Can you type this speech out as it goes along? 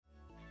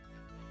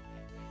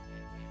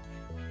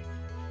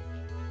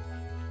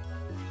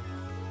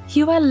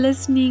You are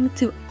listening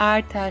to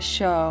Arta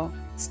Show,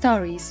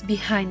 Stories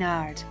Behind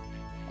Art,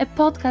 a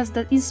podcast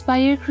that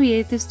inspires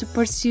creatives to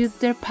pursue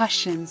their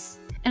passions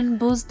and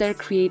boost their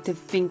creative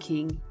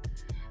thinking.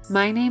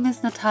 My name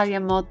is Natalia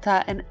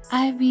Motta and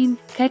I've been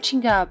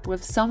catching up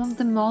with some of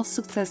the most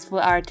successful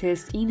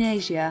artists in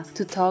Asia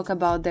to talk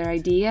about their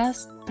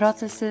ideas,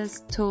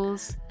 processes,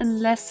 tools, and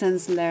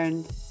lessons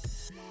learned.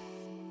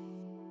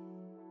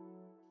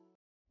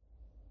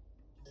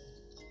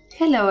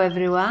 Hello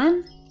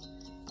everyone!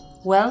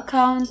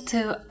 Welcome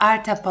to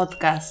Arta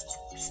Podcast,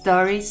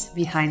 Stories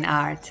Behind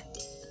Art.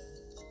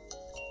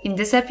 In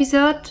this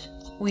episode,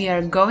 we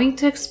are going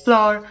to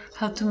explore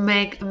how to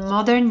make a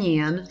modern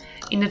neon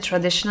in a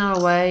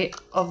traditional way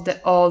of the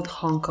old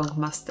Hong Kong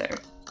master.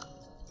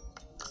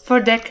 For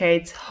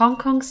decades, Hong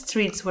Kong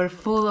streets were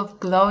full of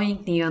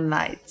glowing neon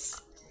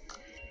lights,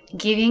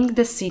 giving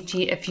the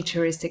city a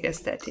futuristic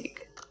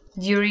aesthetic.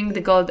 During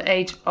the gold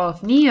age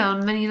of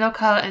neon, many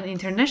local and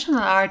international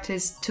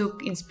artists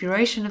took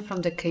inspiration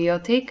from the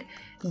chaotic,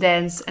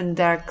 dense and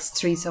dark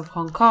streets of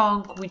Hong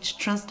Kong, which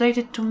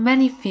translated to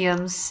many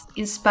films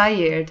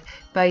inspired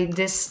by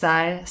this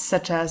style,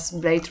 such as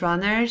Blade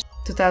Runner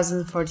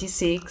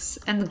 2046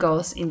 and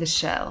Ghost in the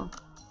Shell.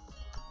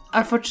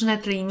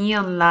 Unfortunately,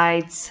 neon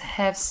lights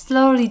have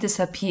slowly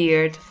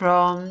disappeared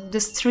from the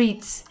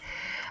streets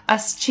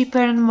as cheaper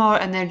and more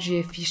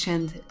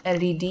energy-efficient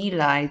LED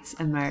lights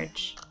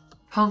emerge.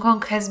 Hong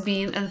Kong has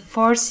been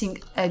enforcing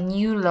a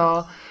new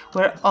law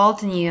where old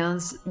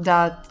neons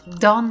that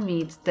don't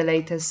meet the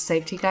latest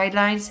safety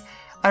guidelines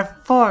are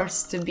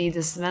forced to be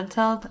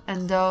dismantled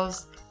and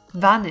those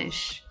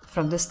vanish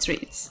from the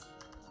streets.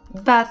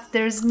 But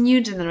there's a new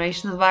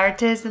generation of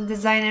artists and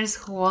designers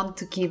who want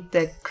to keep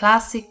the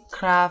classic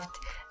craft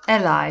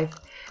alive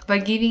by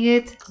giving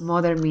it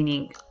modern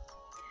meaning.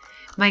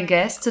 My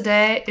guest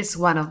today is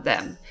one of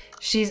them.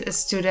 She's a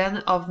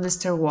student of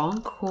Mr.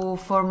 Wong, who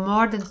for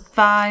more than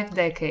 5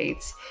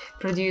 decades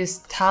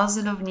produced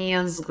thousands of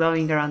neons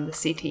glowing around the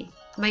city.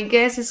 My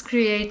guest is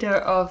creator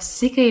of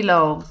CK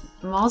Low,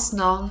 most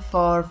known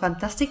for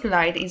fantastic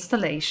light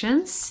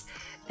installations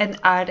and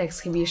art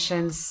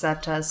exhibitions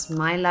such as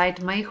My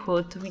Light, My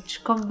Hood,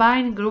 which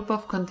combine a group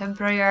of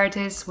contemporary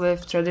artists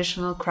with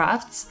traditional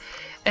crafts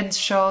and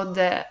show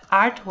the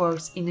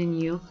artworks in a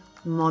new,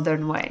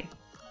 modern way.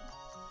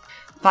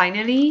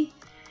 Finally,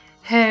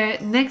 her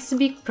next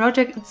big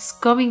project is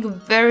coming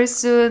very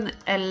soon,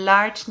 a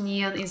large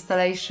neon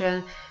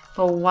installation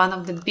for one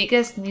of the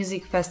biggest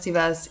music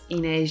festivals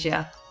in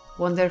Asia,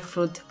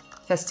 Wonderfruit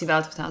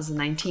Festival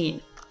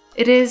 2019.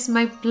 It is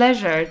my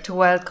pleasure to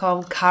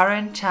welcome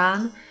Karen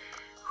Chan,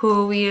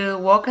 who will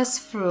walk us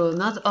through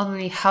not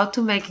only how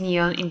to make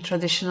neon in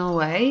traditional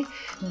way,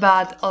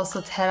 but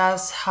also tell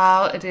us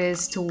how it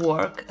is to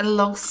work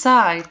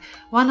alongside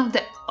one of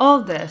the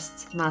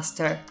oldest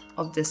masters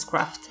of this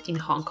craft in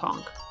Hong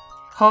Kong.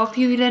 Hope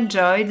you will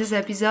enjoy this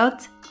episode.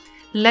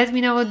 Let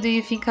me know what do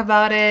you think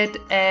about it,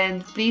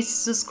 and please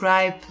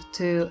subscribe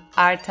to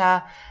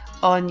Arta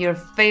on your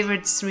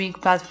favorite streaming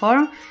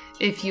platform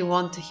if you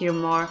want to hear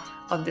more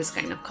of this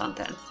kind of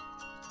content.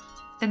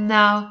 And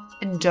now,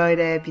 enjoy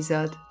the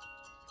episode.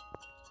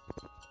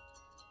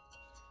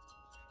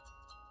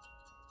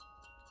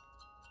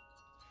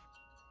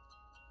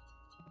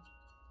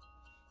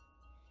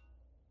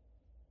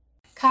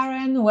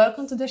 Karen,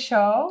 welcome to the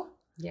show.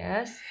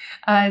 Yes.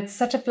 It's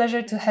such a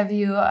pleasure to have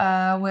you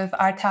with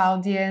Arta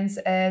audience,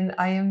 and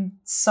I am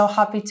so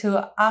happy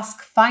to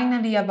ask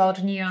finally about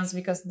neons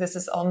because this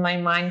is on my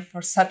mind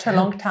for such a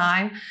long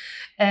time,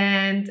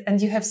 and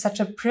you have such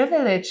a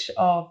privilege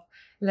of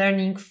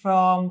learning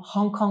from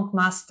Hong Kong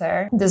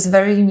master this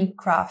very unique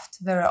craft,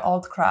 very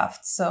old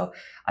craft. So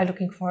I'm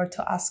looking forward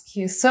to ask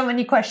you so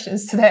many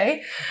questions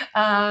today.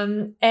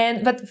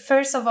 But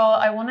first of all,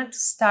 I wanted to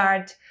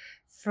start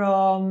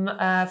from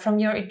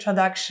your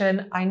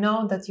introduction. I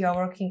know that you are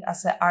working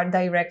as an art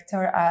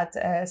director at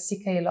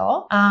CK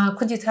Law.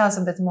 Could you tell us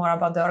a bit more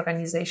about the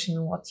organization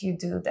and what you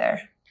do there?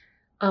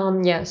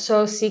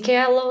 So CK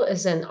Law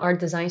is an art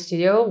design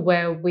studio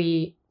where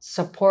we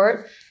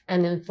support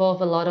and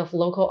involve a lot of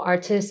local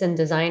artists and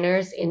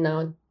designers in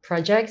our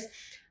projects.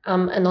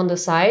 And on the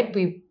side,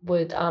 we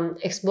would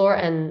explore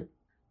and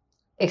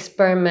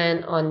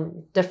experiment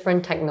on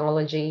different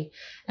technology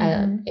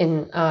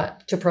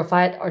to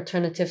provide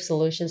alternative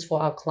solutions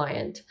for our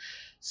client.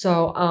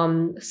 So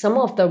some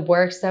of the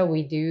works that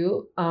we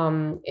do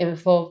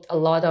involved a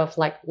lot of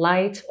like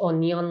light or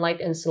neon light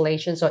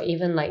installations or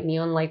even like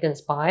neon light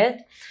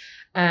inspired.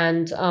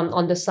 And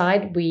on the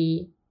side,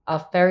 we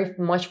are very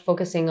much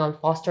focusing on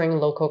fostering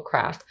local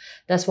craft.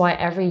 That's why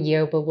every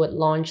year we would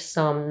launch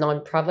some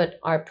non-profit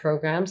art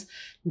programs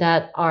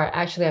that are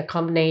actually a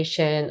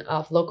combination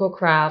of local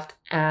craft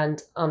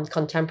and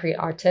contemporary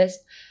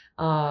artists.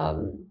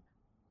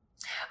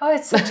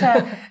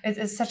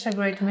 It's such a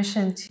great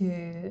mission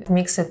to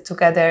mix it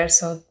together.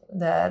 So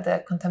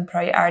the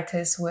contemporary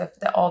artists with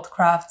the old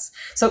crafts.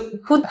 So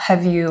who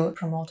have you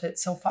promoted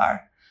so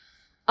far?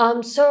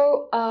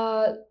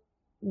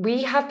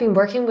 we have been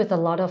working with a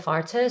lot of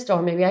artists,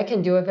 or maybe I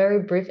can do a very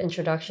brief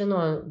introduction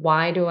on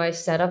why do I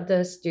set up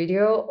the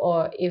studio,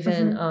 or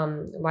even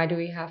why do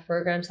we have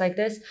programs like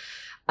this.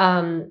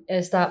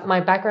 Is that my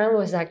background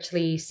was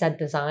actually set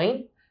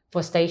design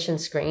for stage and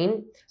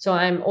screen. So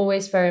I'm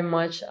always very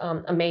much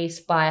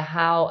amazed by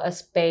how a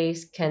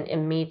space can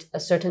emit a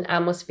certain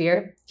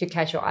atmosphere to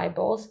catch your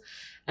eyeballs.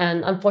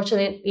 And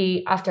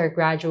unfortunately, after I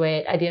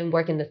graduate, I didn't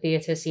work in the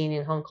theater scene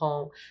in Hong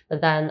Kong.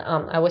 But then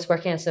I was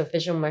working as a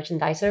visual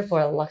merchandiser for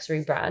a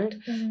luxury brand,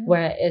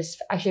 where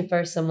it's actually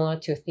very similar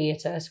to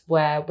theaters,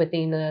 where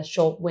within a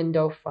short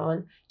window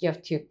front, you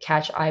have to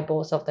catch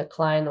eyeballs of the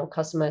client or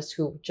customers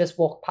who just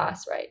walk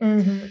past, right?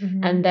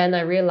 And then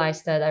I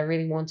realized that I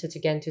really wanted to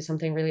get into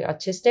something really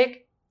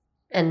artistic.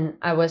 And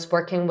I was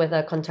working with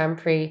a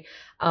contemporary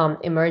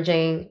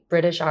emerging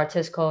British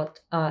artist called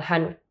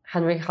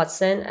Henry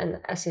Hudson,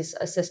 and as his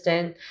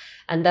assistant.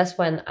 And that's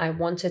when I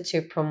wanted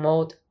to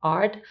promote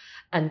art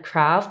and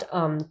craft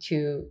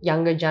to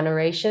younger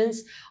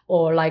generations,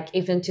 or like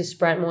even to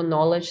spread more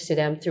knowledge to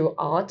them through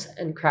art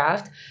and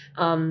craft.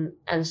 And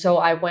so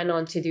I went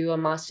on to do a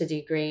master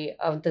degree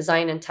of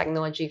design and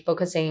technology,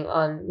 focusing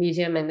on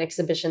museum and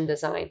exhibition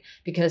design,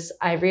 because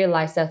I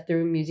realized that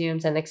through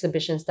museums and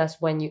exhibitions,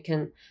 that's when you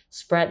can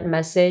spread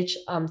message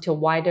to a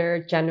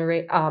wider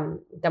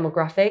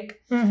demographic,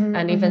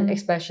 and even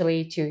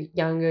especially to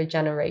younger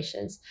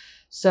generations.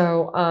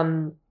 So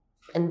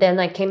and then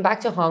I came back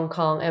to Hong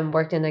Kong and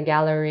worked in a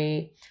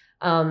gallery.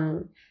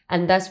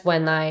 And that's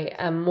when I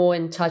am more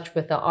in touch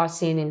with the art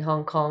scene in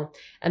Hong Kong.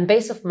 And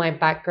based off my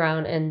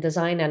background in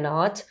design and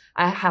art,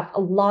 I have a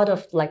lot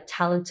of like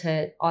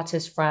talented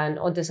artist friends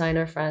or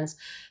designer friends.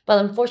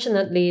 But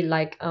unfortunately,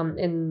 like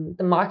in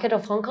the market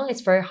of Hong Kong,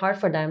 it's very hard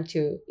for them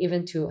to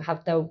even to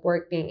have their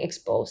work being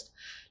exposed.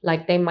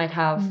 Like they might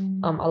have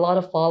a lot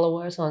of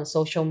followers on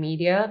social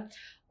media,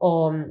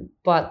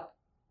 but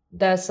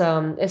there's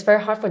it's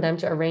very hard for them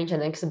to arrange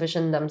an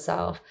exhibition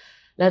themselves,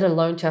 let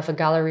alone to have a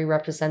gallery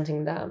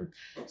representing them.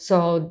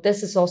 So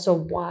this is also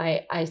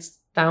why I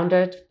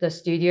founded the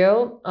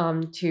studio,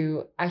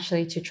 to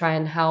try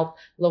and help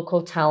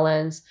local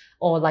talents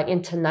or like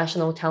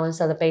international talents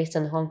that are based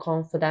in Hong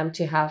Kong, for them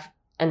to have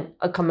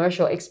a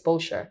commercial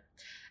exposure.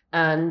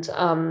 And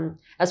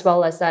as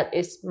well as that,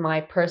 it's my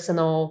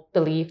personal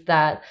belief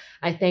that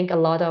I think a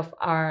lot of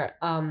our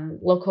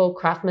local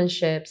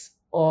craftsmanships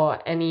or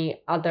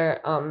any other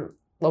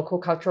local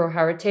cultural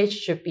heritage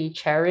should be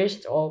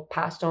cherished or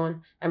passed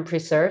on and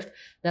preserved.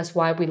 That's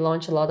why we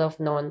launch a lot of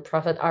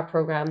non-profit art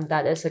program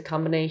that is a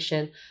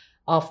combination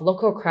of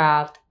local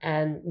craft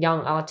and young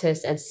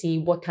artists, and see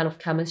what kind of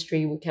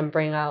chemistry we can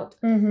bring out.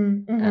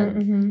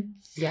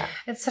 Yeah,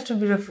 it's such a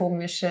beautiful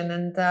mission.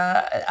 And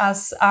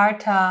as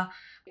Arta,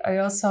 I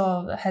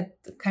also had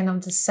kind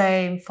of the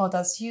same thought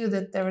as you,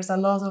 that there is a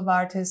lot of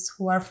artists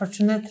who are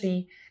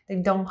fortunately they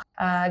don't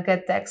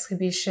get the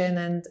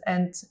exhibition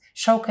and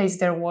showcase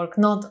their work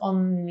not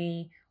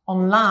only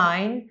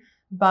online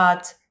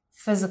but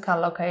physical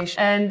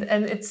location.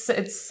 And it's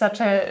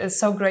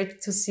so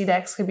great to see the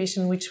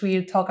exhibition, which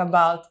we'll talk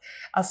about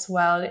as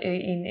well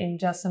in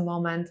just a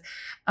moment.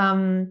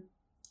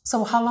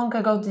 So how long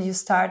ago did you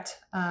start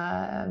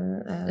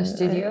the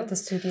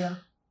studio?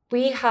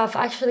 We have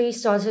actually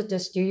started the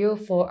studio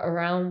for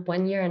around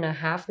 1.5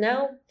 years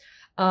now.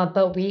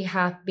 But we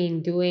have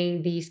been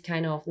doing these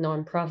kind of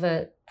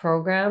non-profit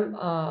program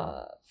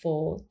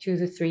for 2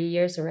 to 3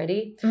 years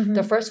already.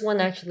 The first one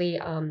actually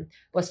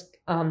was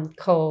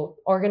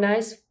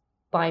co-organized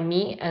by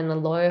me and a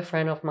lawyer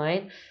friend of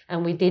mine,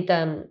 and we did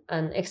an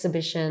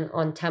exhibition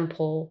on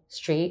Temple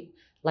Street,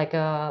 like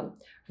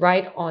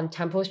right on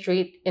Temple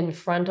Street, in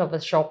front of a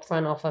shop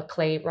front of a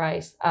clay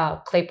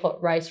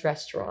pot rice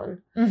restaurant.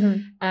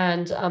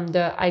 And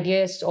the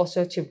idea is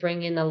also to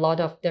bring in a lot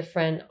of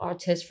different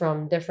artists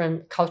from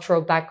different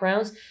cultural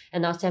backgrounds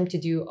and ask them to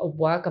do a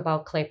work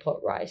about clay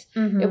pot rice.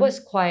 It was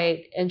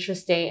quite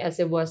interesting, as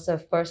it was the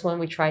first one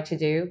we tried to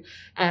do.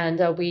 And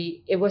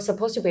it was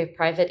supposed to be a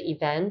private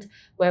event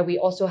where we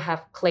also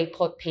have clay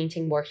pot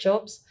painting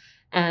workshops,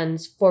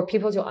 and for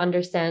people to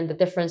understand the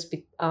difference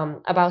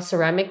about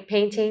ceramic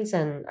paintings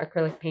and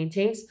acrylic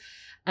paintings.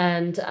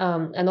 And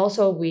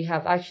also we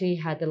have actually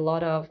had a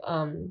lot of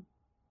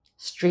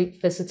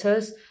street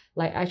visitors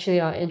like actually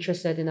are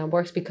interested in our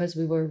works, because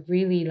we were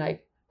really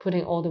like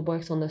putting all the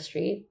works on the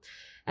street.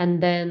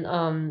 And then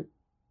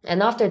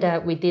and after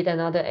that, we did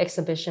another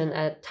exhibition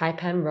at Tai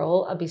Pan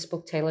Road, a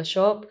bespoke tailor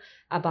shop,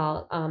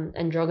 about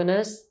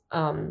androgynous.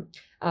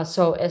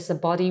 So it's a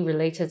body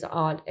related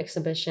art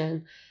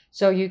exhibition.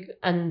 So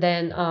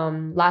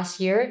last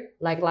year,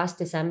 like last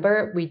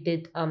December, we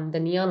did the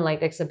neon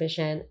light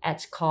exhibition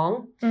at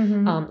Kong,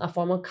 a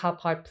former car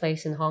park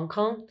place in Hong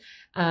Kong.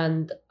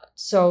 And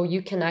so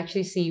you can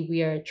actually see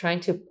we are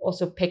trying to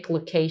also pick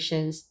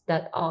locations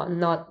that are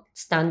not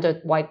standard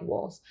white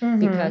walls,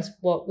 because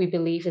what we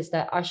believe is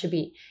that art should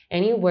be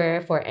anywhere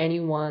for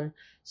anyone.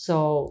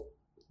 So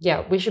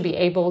yeah, we should be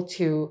able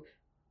to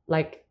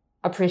like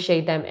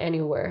appreciate them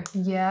anywhere.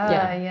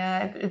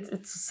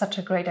 It's such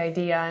a great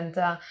idea, and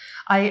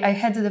I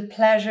had the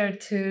pleasure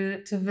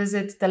to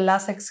visit the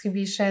last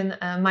exhibition,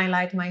 My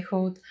Light, My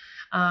Hood,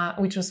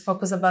 which was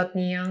focused about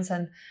neons,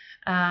 and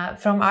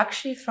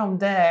from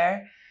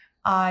there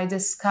I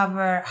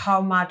discover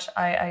how much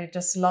I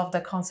just love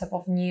the concept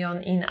of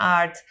neon in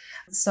art.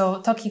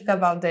 So talking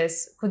about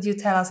this, could you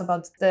tell us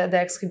about the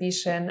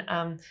exhibition?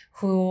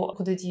 Who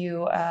did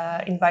you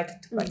invite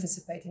to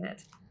participate in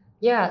it?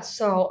 Yeah,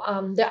 so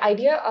the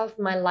idea of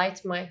My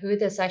Light, My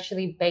Hood is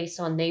actually based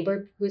on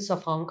neighborhoods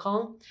of Hong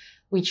Kong.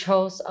 We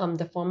chose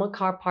the former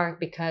car park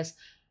because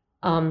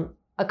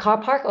a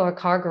car park or a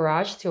car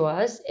garage to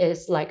us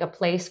is like a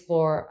place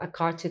for a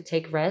car to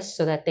take rest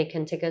so that they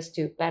can take us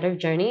to better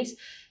journeys,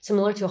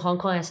 similar to Hong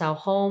Kong as our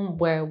home,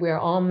 where we're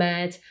all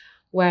met,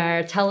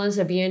 where talents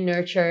are being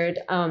nurtured,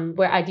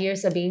 where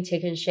ideas are being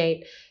taken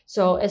shape.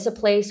 So it's a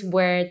place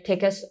where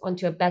take us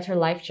onto a better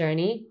life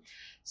journey.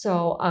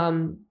 So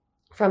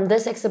from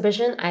this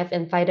exhibition, I've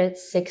invited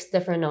 6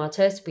 different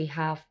artists. We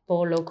have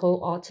 4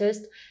 local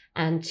artists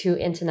and 2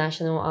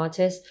 international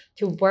artists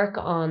to work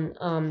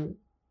on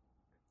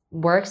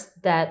works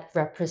that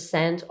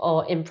represent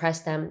or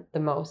impress them the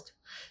most.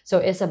 So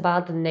it's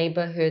about the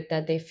neighborhood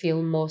that they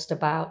feel most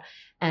about,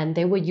 and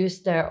they will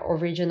use their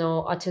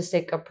original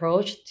artistic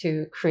approach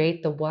to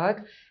create the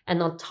work.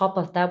 And on top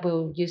of that,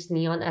 we'll use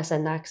neon as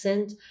an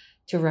accent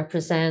to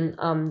represent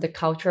the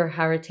cultural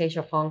heritage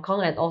of Hong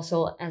Kong, and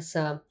also as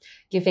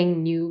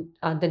giving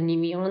the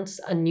neons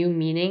a new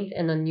meaning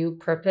and a new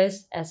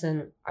purpose as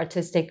an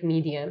artistic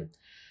medium.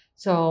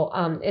 So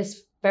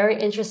it's very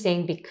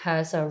interesting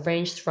because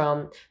ranged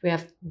from, we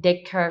have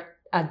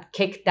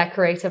cake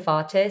decorative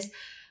artist,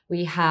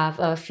 we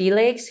have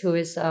Felix, who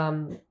is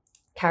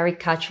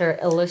caricature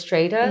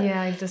illustrator.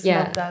 Yeah, I just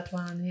love that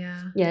one.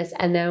 Yeah. Yes,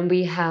 and then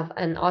we have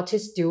an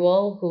artist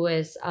duo who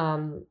is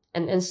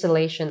an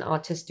installation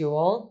artist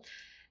duo,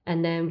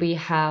 and then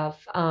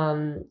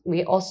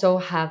we also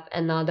have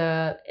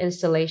another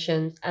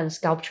installation and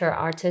sculpture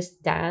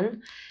artist,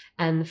 Dan,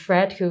 and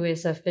Fred, who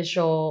is a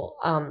visual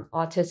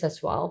artist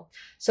as well.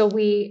 So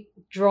we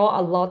draw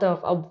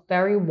a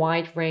very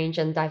wide range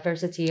and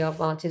diversity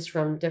of artists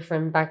from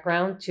different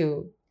backgrounds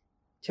to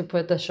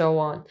put the show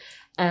on.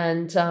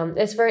 And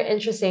it's very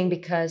interesting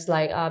because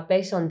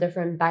based on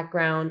different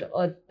background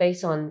or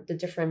based on the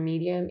different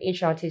medium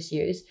each artist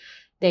use,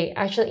 they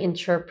actually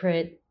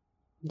interpret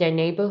their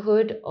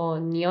neighborhood or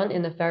neon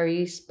in a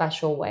very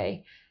special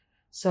way.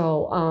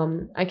 So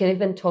I can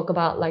even talk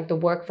about the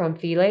work from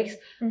Felix.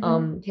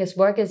 Mm-hmm. His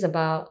work is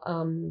about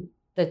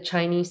the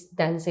Chinese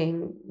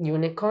dancing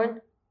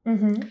unicorn.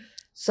 Mm-hmm.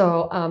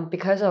 So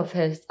because of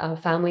his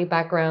family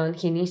background,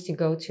 he needs to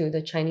go to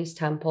the Chinese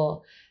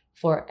temple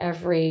for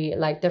every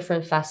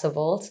different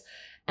festivals.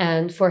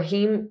 And for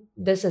him,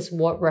 this is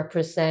what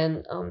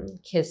represent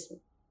his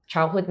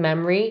childhood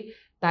memory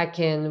back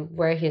in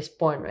where he's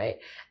born, right?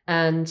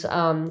 And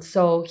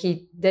so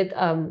he did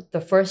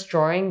the first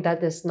drawing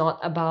that is not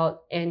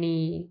about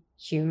any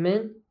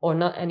human or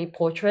not any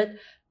portrait,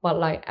 but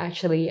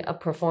actually a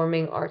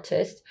performing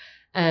artist.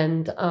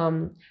 And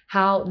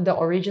how the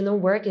original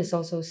work is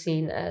also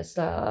seen as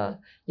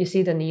you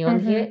see the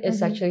neon here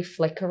is actually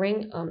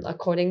flickering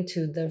according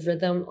to the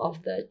rhythm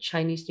of the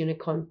Chinese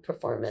unicorn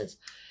performance.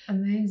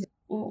 Amazing.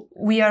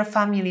 We are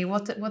family.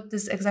 What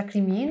does exactly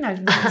mean?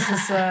 This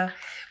is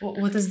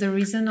what is the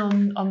reason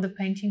on the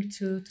painting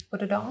to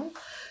put it on?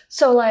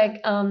 So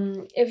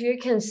if you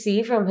can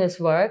see from his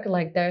work,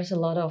 there's a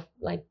lot of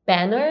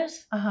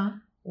banners.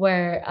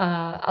 Where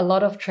a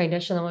lot of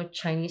traditional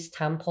Chinese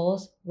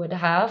temples would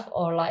have,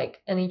 or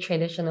any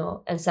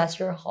traditional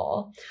ancestral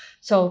hall.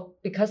 So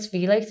because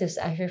Felix is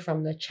actually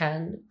from the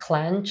Chan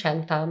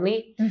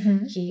family,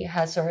 he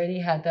has already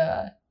had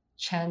the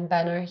Chan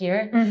banner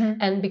here.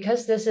 And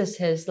because this is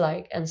his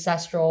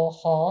ancestral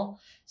hall,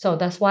 so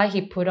that's why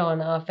he put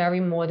on a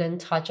very modern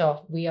touch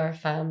of we are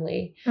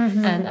family.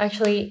 And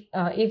actually,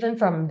 even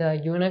from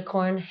the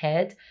unicorn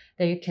head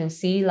that you can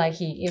see,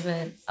 he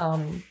even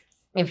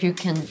if you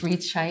can read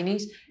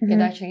Chinese,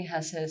 it actually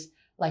has his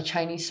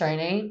Chinese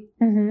surname,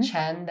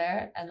 Chan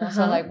there, and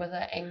also with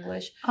the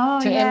English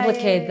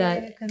implicate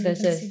that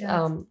this is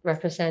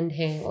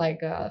representing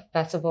a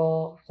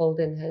festival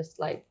holding his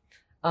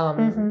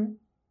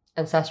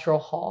ancestral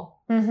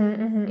hall.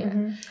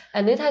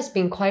 And it has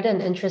been quite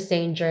an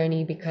interesting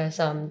journey because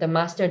the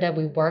master that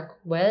we work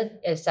with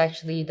is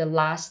actually the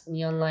last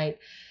neon light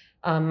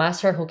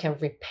master who can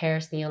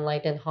repair neon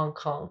light in Hong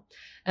Kong.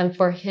 And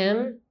for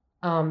him,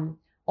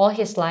 all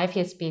his life,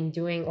 he's been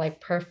doing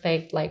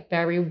perfect,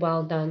 very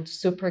well done,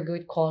 super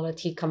good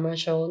quality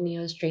commercial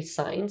neon street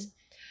signs.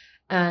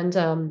 And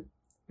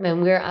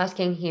when we're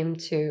asking him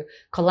to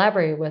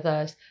collaborate with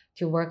us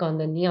to work on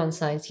the neon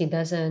signs, he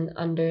doesn't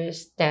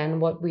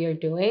understand what we are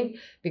doing.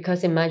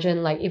 Because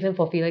imagine, even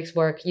for Felix's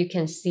work, you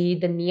can see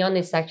the neon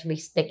is actually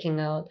sticking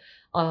out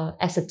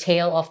as a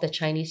tail of the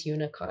Chinese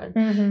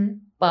unicorn.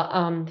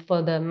 But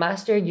for the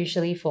master,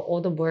 usually for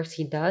all the works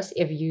he does,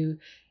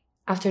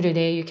 after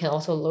today, you can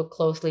also look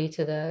closely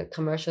to the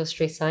commercial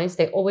street signs.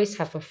 They always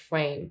have a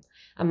frame.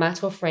 a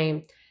metal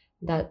frame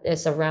that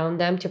is around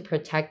them to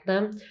protect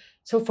them.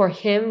 So for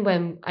him,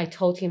 when I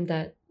told him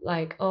that,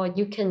 like, oh,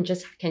 can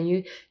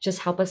you just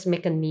help us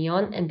make a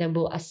neon and then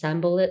we'll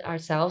assemble it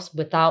ourselves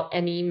without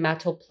any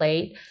metal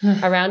plate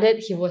around it,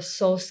 he was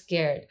so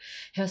scared.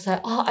 He was like,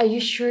 oh, are you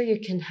sure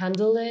you can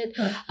handle it?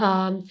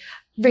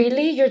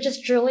 Really, you're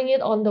just drilling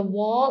it on the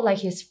wall? Like,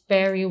 he's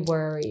very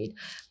worried.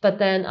 But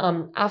then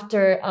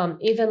after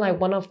even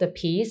like one of the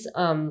piece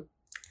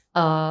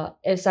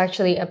it's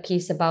actually a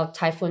piece about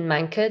Typhoon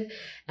Mangkut,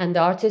 and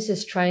the artist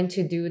is trying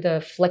to do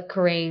the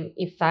flickering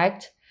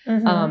effect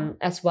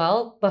as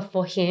well. But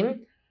for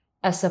him,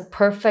 as a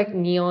perfect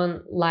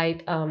neon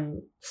light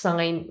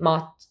sign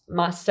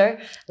master,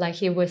 like,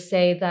 he would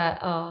say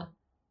that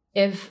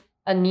if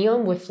a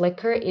neon would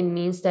flicker, it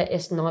means that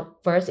it's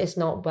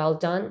not well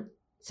done.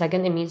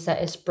 Second, it means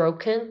that it's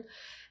broken.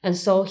 And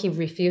so he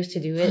refused to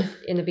do it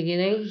in the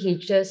beginning. He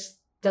just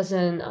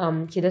doesn't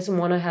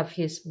want to have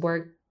his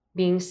work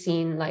being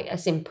seen like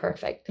as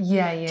imperfect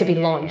to be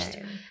launched.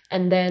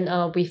 And then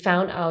we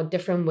found out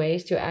different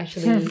ways to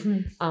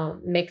actually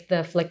make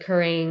the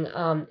flickering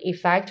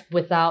effect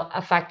without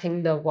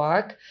affecting the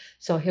work.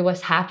 So he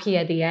was happy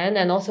at the end.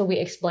 And also we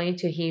explained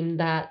to him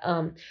that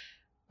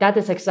that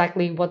is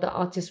exactly what the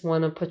artists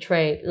want to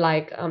portray,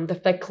 like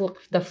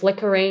the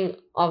flickering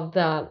of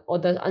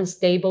the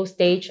unstable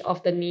stage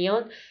of the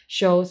neon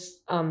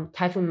shows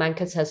Typhoon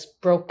Mangkut has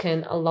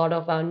broken a lot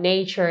of our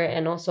nature,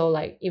 and also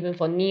like even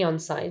for neon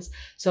signs.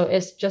 So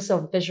it's just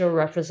a visual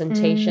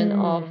representation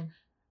of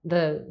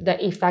the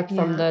effect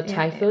from the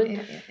typhoon.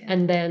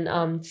 And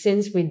then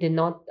since we did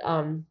not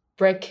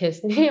break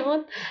his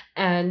neon,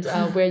 and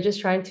we're just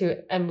trying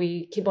to, and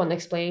we keep on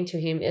explaining to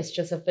him it's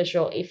just a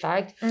visual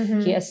effect,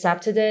 he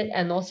accepted it.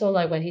 And also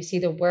like when he see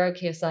the work,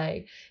 he's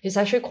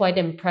actually quite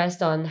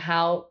impressed on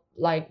how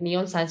like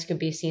neon signs could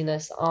be seen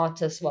as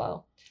art as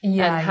well,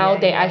 and how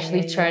they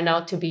actually turn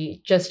out to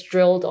be just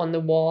drilled on the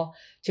wall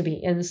to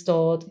be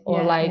installed,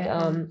 or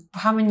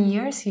how many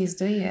years he's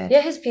doing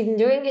it? He's been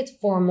doing it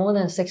for more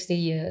than 60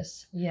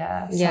 years.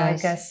 So I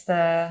guess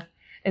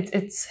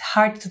it's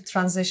hard to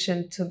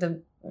transition to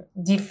the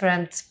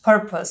different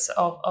purpose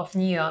of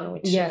neon,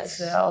 which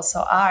is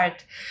also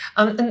art.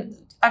 And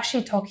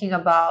actually talking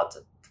about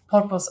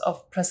purpose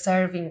of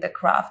preserving the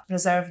craft,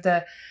 preserve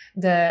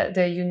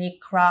the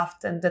unique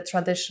craft and the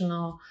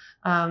traditional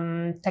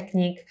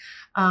technique.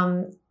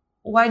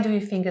 Why do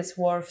you think it's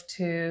worth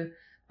to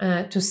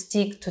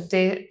stick to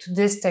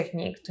this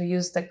technique, to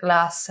use the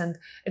glass? And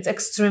it's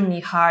extremely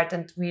hard,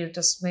 and we'll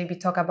just maybe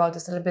talk about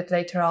this a little bit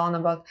later on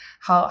about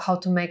how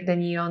to make the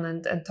neon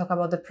and talk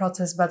about the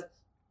process. But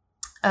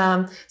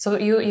so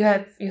you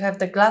have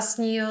the glass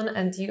neon,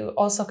 and you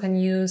also can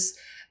use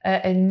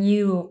a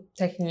new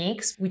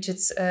techniques which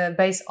is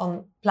based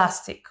on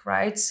plastic,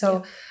 right?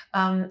 So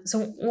so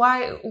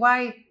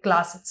why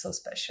glass is so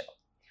special?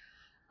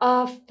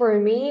 For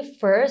me,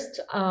 first,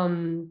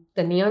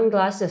 the neon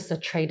glass is the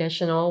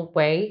traditional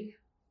way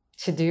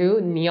to do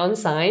neon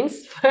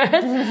signs first.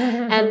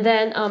 And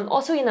then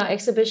also in our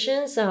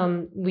exhibitions,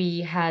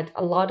 we had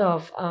a lot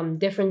of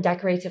different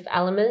decorative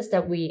elements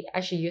that we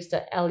actually use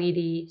the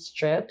LED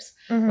strips,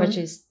 which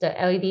is the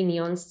LED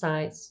neon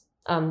signs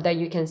that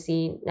you can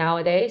see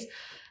nowadays.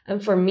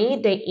 And for me,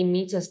 they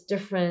emit as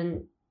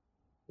different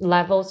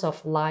levels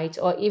of light,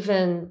 or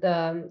even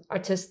the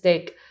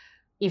artistic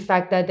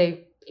effect that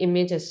they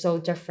emit is so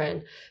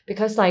different.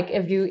 Because like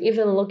if you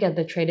even look at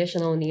the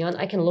traditional neon,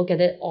 I can look at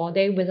it all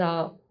day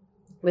without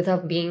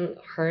being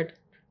hurt,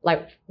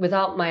 like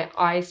without my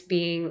eyes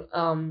being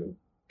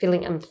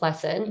feeling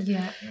unpleasant.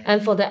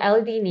 And for the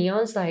LED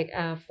neons, like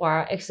for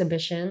our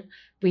exhibition,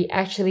 we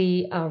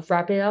actually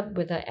wrap it up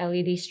with the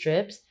LED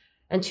strips.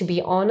 And to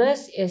be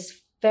honest, it's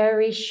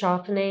very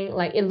sharpening.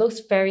 Like it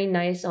looks very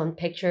nice on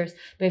pictures,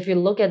 but if you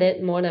look at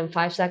it more than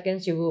 5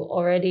 seconds, you will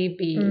already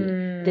be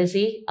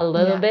dizzy a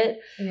little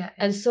bit.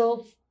 And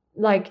so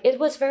like it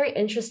was very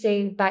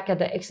interesting back at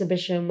the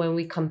exhibition when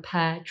we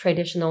compare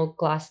traditional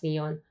glass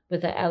neon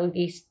with the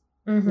LED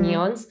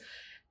neons.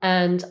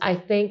 And I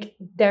think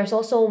there's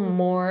also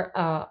more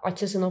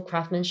artisanal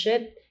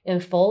craftsmanship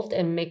involved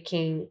in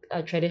making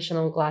a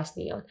traditional glass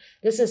neon.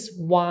 This is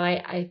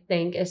why I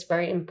think it's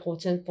very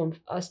important for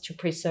us to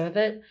preserve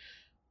it,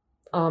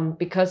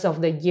 because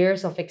of the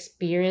years of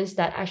experience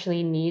that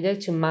actually needed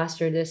to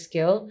master this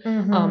skill.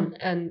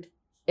 And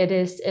it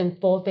is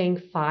involving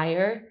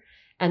fire,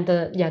 and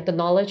the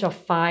knowledge of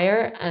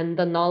fire, and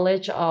the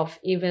knowledge of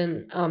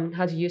even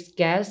how to use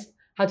gas,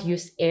 how to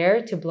use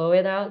air to blow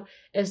it out,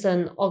 is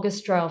an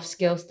orchestra of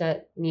skills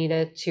that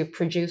needed to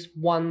produce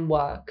one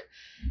work.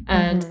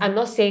 And I'm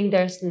not saying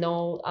there's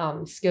no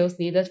skills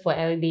needed for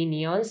LED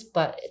neons,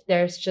 but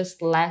there's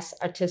just less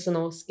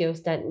artisanal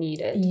skills that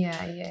needed.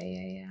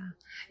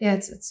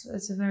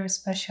 It's very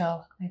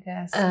special, I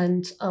guess.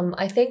 And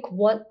I think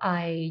what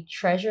I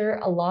treasure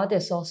a lot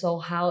is also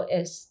how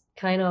it's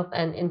kind of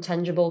an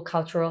intangible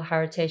cultural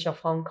heritage of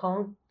Hong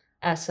Kong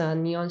as a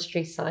neon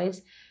street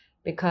signs,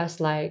 because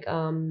like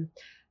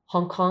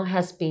Hong Kong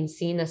has been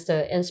seen as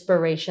the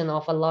inspiration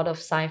of a lot of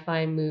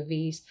sci-fi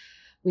movies,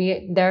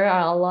 There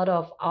are a lot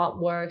of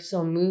artworks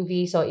or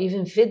movies or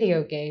even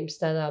video games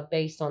that are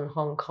based on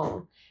Hong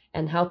Kong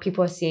and how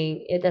people are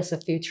seeing it as a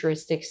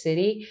futuristic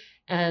city.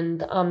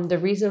 And the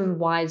reason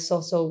why is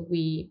also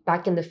we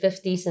back in the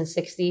 50s and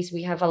 60s,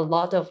 we have a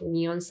lot of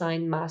neon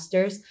sign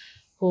masters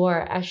who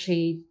are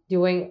actually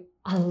doing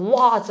a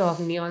lot of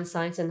neon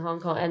signs in Hong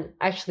Kong and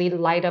actually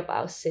light up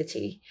our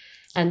city.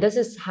 And this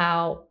is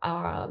how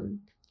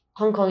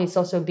Hong Kong is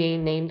also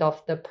being named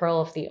of the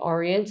Pearl of the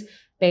Orient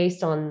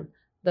based on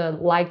the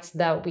lights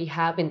that we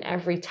have in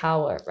every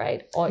tower,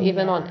 right? Or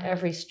even on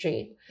every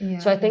street. Yeah.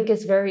 So I think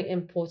it's very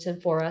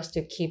important for us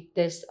to keep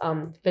this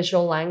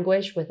visual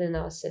language within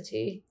our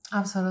city.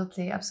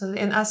 Absolutely, absolutely.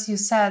 And as you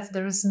said,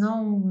 there is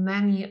no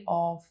many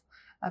of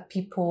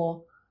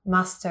people,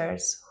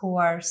 masters, who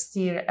are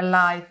still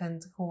alive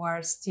and who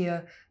are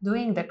still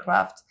doing the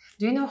craft.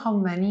 Do you know how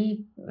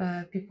many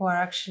people are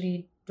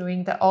actually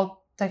doing the old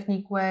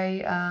technique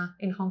way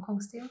in Hong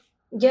Kong still?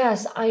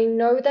 Yes, I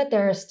know that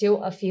there are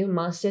still a few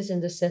masters in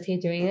the city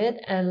doing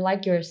it. And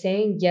like you're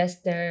saying, yes,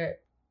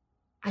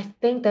 I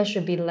think there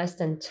should be less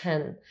than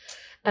 10.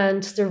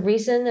 And the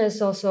reason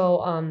is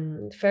also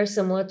very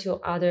similar to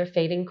other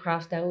fading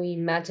craft that we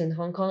met in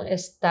Hong Kong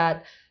is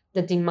that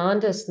the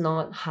demand is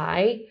not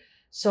high.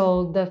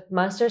 So the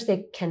masters,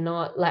 they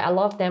cannot, like a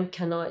lot of them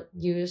cannot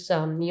use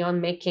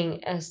neon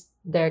making as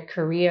their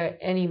career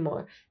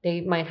anymore.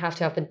 They might have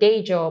to have a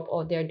day job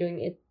or they're doing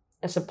it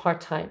as a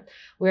part-time.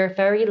 We're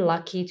very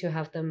lucky to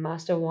have the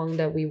Master Wong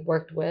that we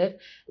worked with.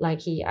 Like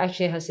he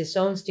actually has his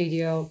own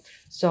studio,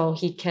 so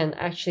he can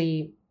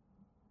actually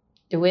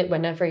do it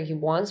whenever he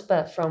wants.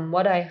 But from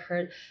what I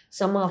heard,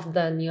 some of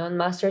the neon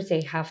masters,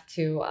 they have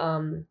to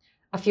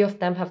a few of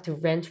them have to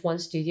rent one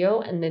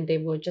studio and then they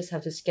will just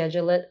have to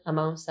schedule it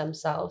amongst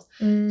themselves.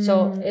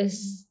 So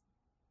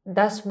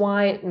that's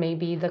why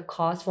maybe the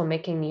cost for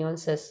making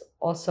neons is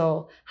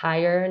also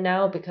higher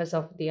now because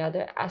of the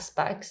other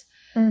aspects.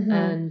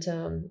 And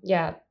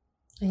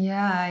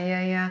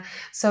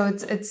so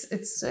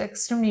it's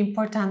extremely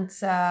important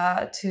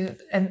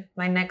and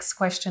my next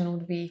question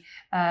would be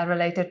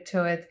related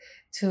to it,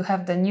 to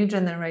have the new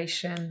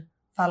generation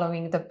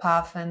following the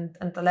path and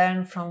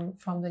learn from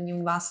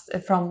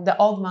the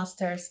old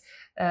masters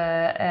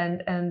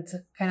and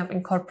kind of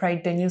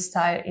incorporate the new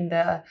style in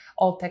the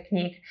old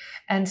technique.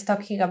 And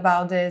talking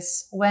about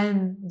this,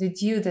 when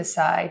did you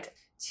decide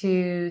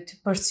to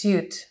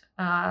pursue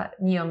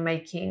neon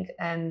making,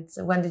 and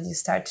when did you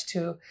start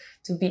to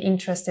be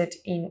interested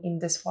in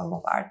this form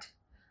of art?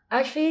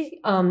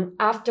 Actually,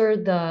 after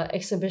the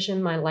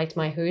exhibition My Light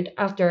My Hood,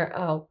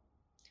 after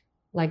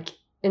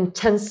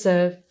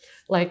intensive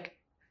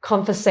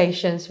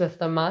conversations with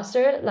the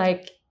master,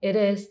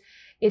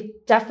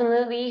 it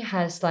definitely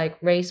has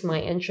raised my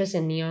interest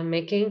in neon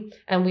making.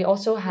 And we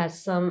also had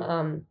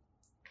some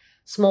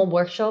small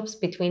workshops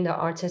between the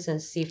artists and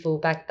Sifu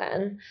back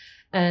then.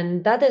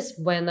 And that is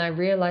when I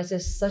realized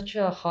it's such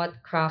a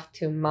hard craft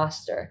to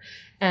master.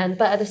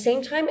 But at the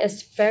same time,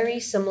 it's very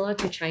similar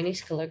to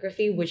Chinese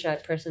calligraphy, which I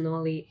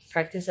personally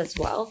practice as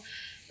well.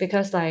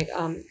 Because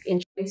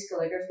in Chinese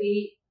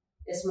calligraphy,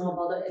 it's more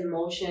about the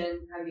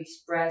emotion, how you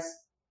express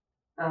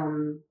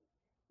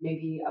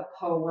maybe a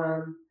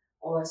poem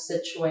or a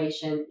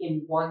situation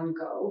in one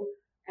go.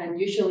 And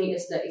usually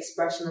it's the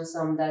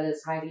expressionism that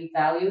is highly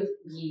valued,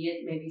 be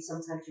it maybe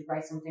sometimes you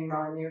write something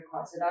wrong and you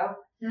cross it out.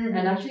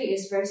 And actually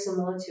it's very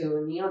similar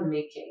to neon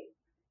making.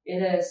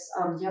 It is,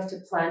 you have to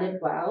plan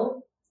it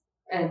well.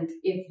 And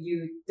if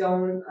you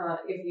don't,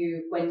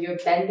 when you're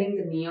bending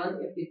the neon,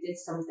 if you did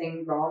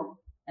something wrong,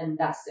 and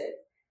that's it.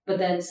 But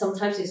then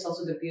sometimes it's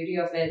also the beauty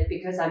of it,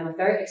 because I'm a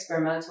very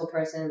experimental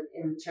person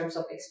in terms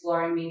of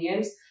exploring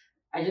mediums.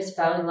 I just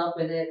fell in love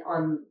with it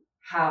on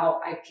how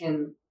I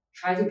can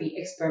try to be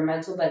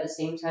experimental, but at the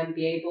same time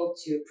be able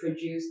to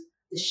produce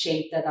the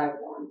shape that I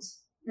want.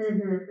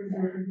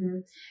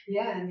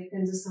 Yeah, and you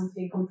can do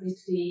something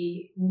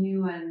completely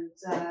new and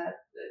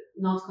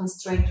not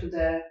constrained to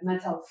the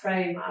metal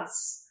frame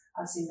as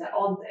in the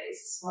old days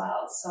as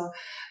well.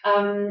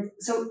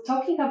 So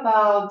talking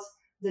about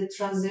the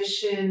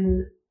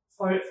transition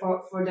for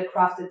the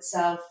craft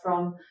itself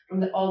from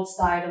the old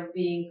style of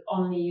being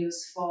only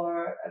used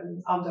for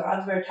outdoor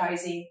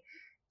advertising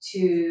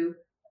to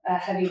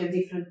having the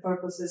different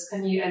purposes,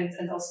 can you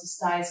and also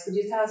styles? Could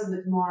you tell us a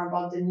bit more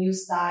about the new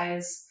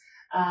styles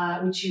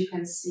which you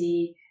can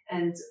see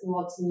and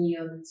what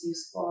neon is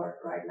used for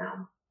right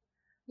now?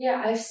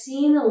 Yeah, I've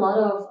seen a lot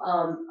of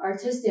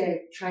artists, they're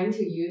trying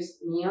to use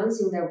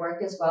neons in their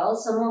work as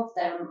well.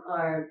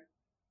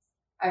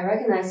 I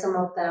recognize some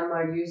of them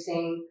are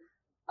using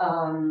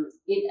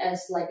it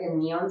as like a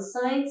neon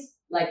signs,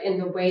 like in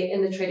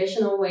the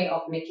traditional way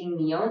of making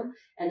neon,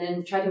 and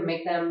then try to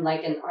make them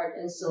like an art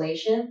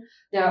installation.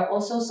 There are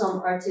also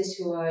some artists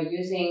who are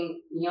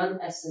using neon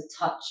as a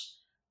touch,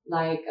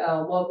 like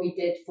what we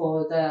did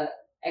for the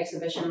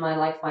exhibition My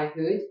Life My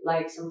Hood.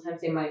 Like sometimes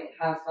they might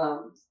have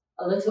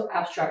a little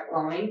abstract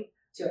line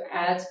to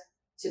add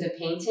to the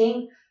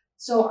painting.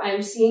 So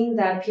I'm seeing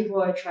that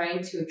people are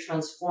trying to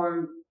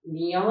transform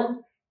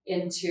neon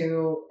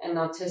into an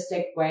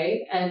artistic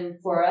way. And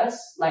for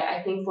us, like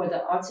I think for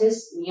the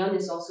artists, neon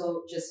is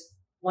also just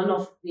one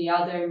of the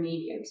other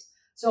mediums.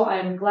 So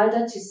I'm glad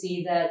that to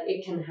see that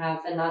it can have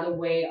another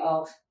way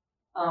of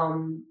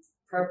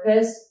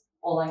purpose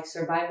or like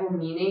survival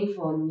meaning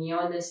for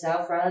neon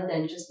itself rather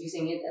than just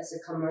using it as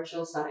a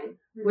commercial sign,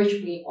 which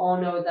we all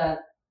know that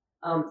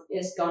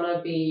is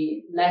gonna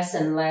be less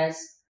and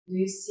less. Do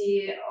you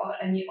see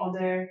any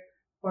other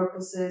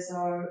purposes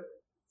or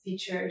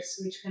features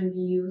which can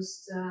be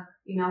used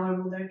in our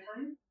modern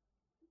time?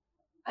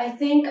 I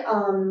think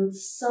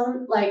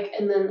some like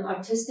in an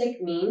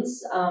artistic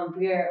means,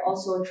 we are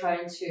also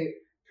trying to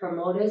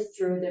promote it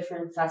through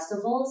different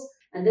festivals.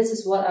 And this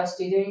is what our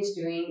studio is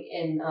doing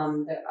in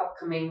the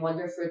upcoming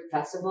Wonder Fruit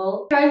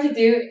Festival. What we're trying to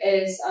do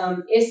is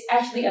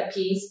actually a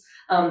piece,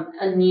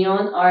 a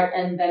neon art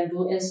and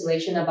bamboo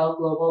installation about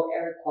global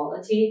air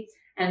quality,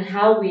 and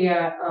how we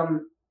are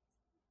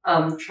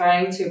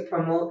trying to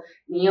promote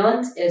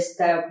neon is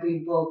that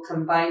we will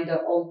combine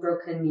the old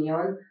broken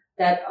neon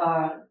that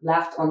are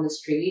left on the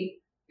street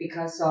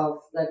because of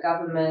the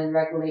government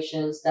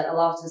regulations that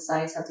allows the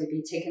signs have to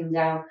be taken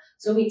down.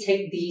 So we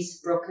take these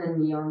broken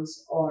neons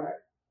or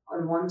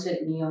unwanted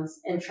neons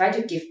and try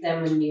to give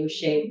them a new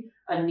shape,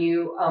 a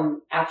new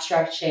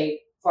abstract shape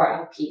for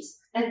our piece.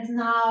 And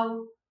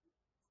now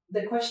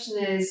the question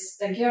is,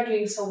 like, you're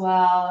doing so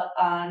well,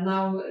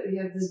 now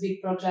you have this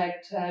big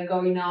project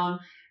going on.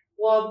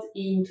 What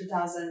in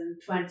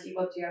 2020,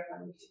 what you are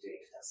planning to do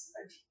in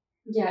 2020?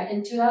 Yeah,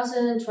 in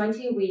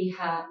 2020,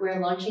 we're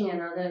launching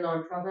another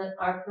nonprofit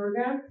art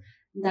program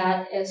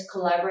that is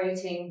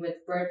collaborating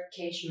with bird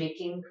cage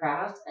making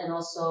craft and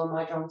also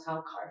mahjong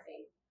tile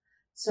carving.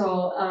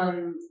 So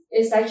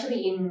it's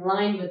actually in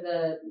line with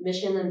the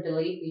mission and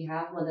belief we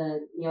have with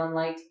the neon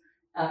light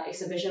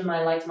exhibition,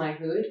 My Light, My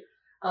Hood.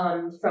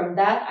 From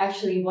that,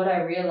 actually, what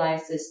I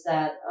realized is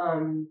that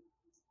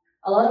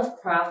a lot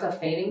of craft are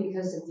fading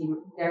because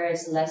there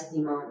is less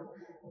demand.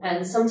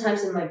 And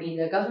sometimes it might be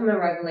the government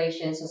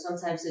regulations, or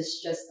sometimes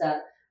it's just that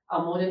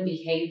our modern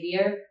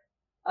behavior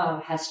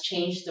has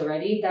changed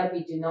already, that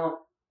we do not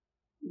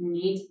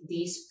need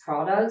these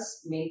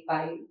products made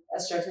by a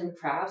certain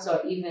crafts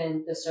or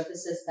even the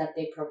services that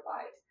they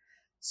provide.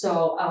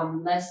 So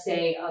let's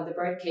say the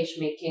bird cage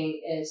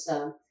making is,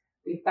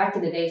 back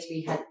in the days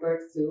we had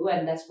bird flu,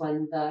 and that's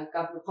when the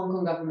Hong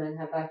Kong government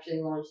have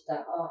actually launched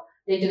that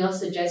they do not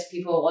suggest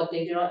people or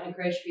they do not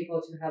encourage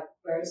people to have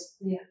birds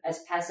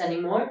as pets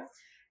anymore.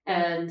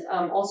 And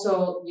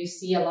also you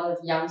see a lot of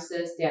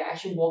youngsters, they're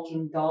actually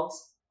walking dogs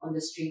on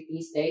the street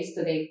these days.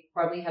 So they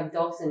probably have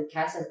dogs and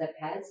cats as their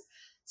pets.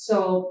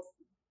 So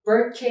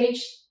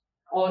birdcage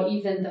or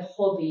even the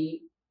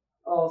hobby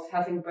of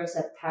having birds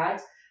as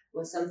pets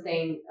was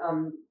something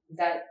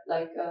that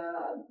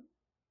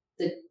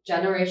the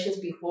generations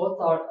before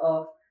thought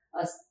of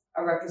as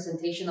a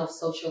representation of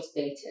social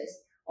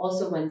status.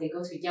 Also, when they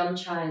go to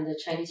Yumcha and the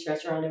Chinese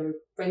restaurant, they would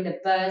bring the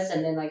birds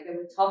and then they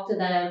would talk to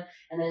them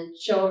and then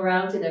show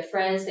around to their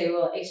friends. They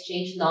will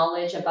exchange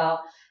knowledge about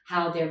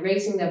how they're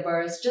raising the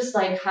birds, just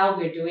like how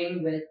we're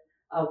doing with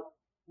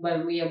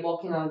when we are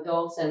walking our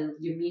dogs and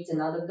you meet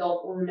another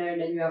dog owner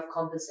and then you have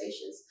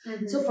conversations.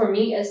 Mm-hmm. So for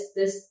me, it's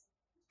this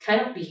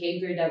kind of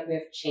behavior that we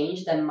have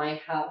changed that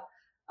might have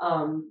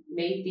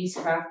made these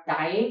craft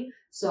dying.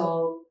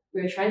 So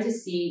we're trying to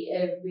see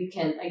if we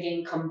can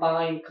again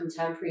combine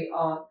contemporary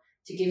art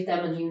to give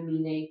them a new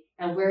meaning.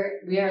 And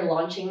we are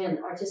launching an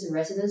artist in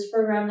residence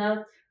program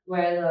now,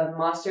 where the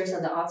masters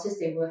and the artists,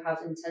 they will have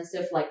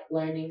intensive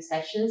learning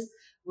sessions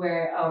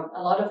where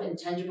a lot of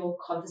intangible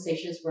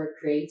conversations were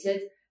created.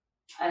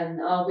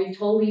 And we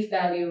totally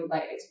value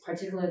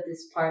particularly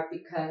this part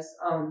because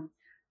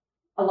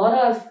a lot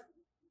of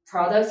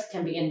products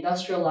can be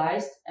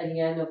industrialized at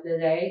the end of the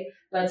day,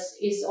 but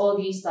it's all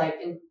these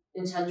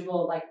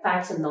intangible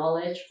facts and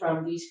knowledge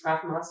from these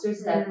craft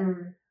masters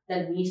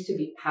that needs to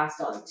be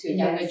passed on to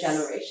younger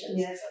generations.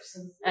 Yes,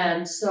 absolutely.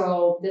 And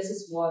so this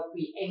is what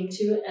we aim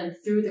to. And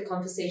through the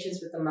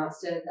conversations with the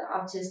master, the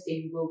artists,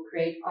 they will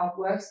create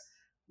artworks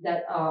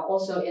that are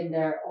also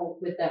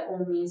with their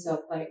own means of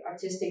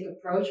artistic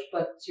approach,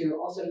 but to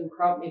also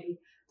incorporate maybe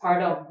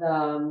part of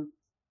the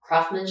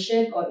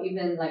craftsmanship or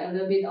even a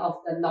little bit of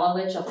the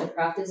knowledge of the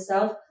craft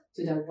itself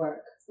to the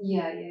work.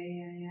 Yeah.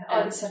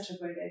 Oh, it's such a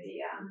great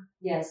idea.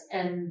 Yes,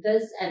 and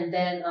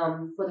then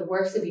for the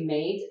works to be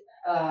made,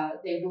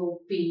 they will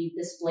be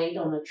displayed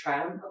on a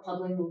tram, a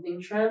public moving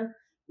tram,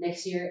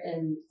 next year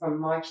from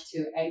March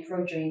to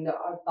April during the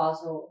Art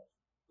Basel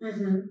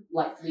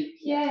week.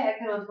 Yeah, I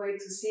cannot wait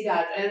to see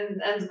that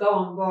and go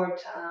on board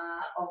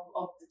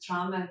of the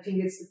tram. I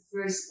think it's the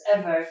first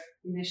ever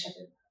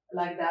initiative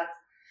like that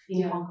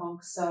in Hong Kong,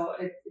 so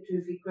it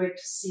will be great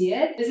to see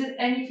it. Is there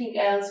anything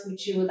else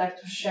which you would like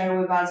to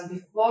share with us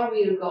before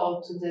we go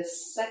on to the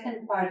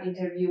second part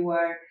interview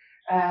where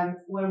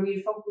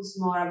we focus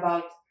more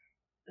about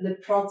the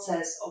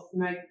process of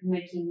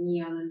making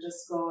neon and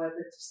just go a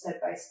bit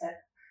step by step.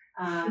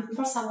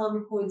 For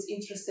someone who is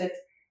interested,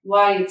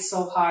 why it's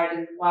so hard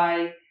and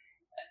why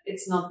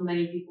it's not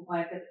many people who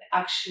can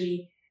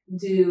actually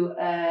do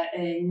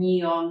a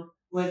neon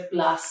with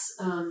glass. Is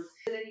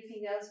there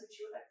anything else which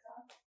you would like to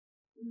add?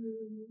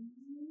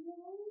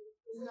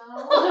 No.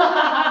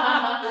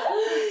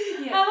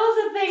 I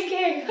wasn't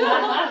thinking.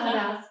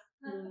 Yes.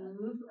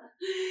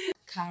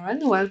 Karen,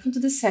 welcome to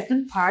the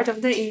second part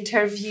of the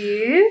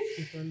interview.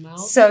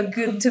 So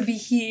good to be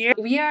here.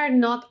 We are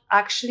not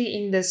actually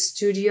in the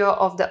studio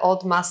of the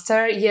Old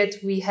Master, yet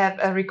we have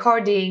a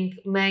recording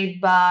made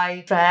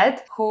by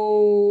Fred,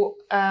 who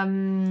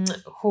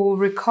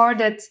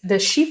recorded the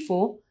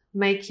Shifu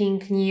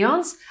making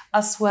neons,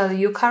 as well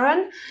you,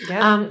 Karen.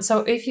 Yeah. So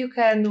if you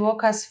can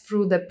walk us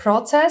through the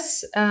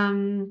process,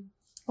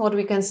 what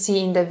we can see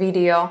in the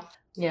video.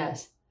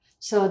 Yes.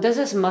 So this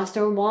is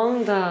Master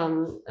Wong,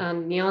 the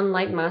neon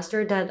light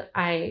master that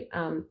I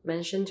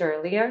mentioned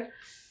earlier.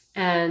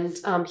 And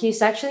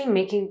he's actually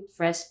making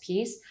fresh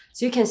piece.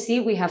 So you can see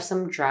we have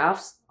some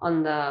drafts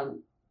on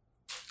the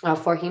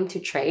for him to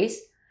trace.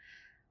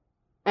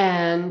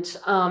 And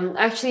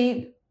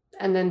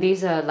and then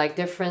these are like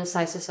different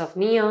sizes of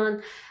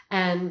neon.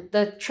 And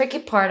the tricky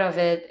part of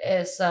it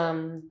is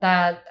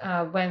that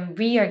when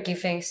we are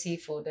giving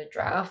Sifu the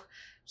draft,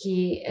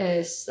 he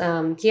has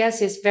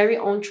his very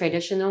own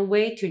traditional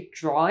way to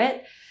draw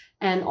it,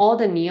 and all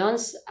the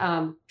neons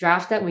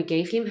draft that we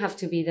gave him have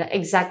to be the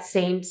exact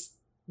same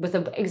with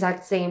the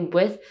exact same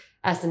width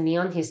as the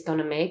neon he's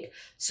gonna make.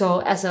 So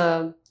as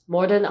a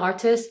modern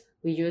artist,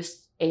 we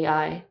use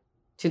AI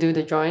to do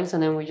the drawings,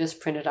 and then we just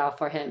print it out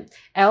for him.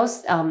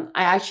 Else, I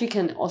actually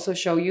can also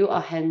show you a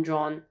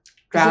hand-drawn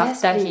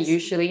draft that he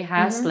usually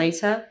has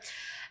later,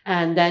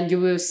 and then you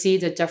will see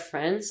the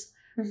difference.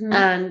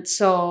 And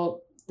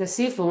so the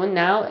Sifu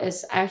now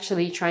is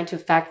actually trying to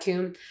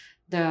vacuum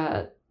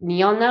the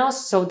neon now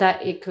so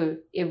that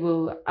it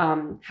will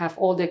have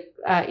all the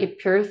it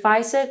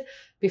purifies it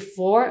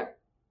before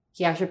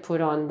he actually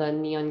put on the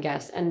neon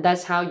gas, and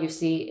that's how you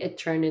see it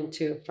turn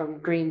into from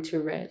green to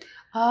red.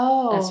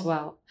 As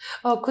well.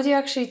 Oh, could you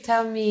actually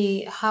tell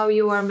me how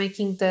you are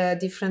making the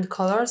different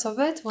colors of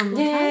it one more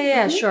time?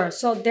 Yeah, sure.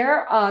 So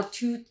there are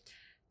two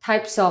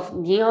types of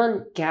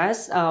neon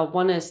gas.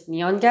 One is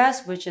neon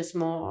gas, which is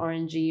more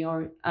orangey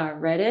or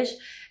reddish,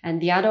 and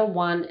the other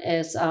one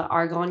is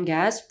argon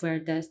gas, where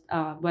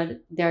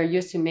they're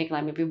used to make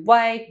like maybe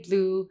white,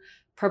 blue,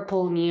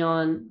 purple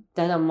neon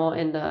that are more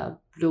in the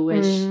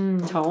bluish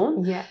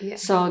tone. Yeah.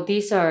 So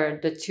these are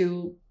the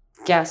two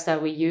gas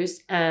that we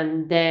use,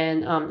 and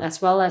then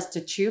as well as the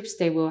tubes,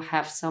 they will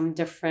have some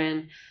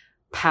different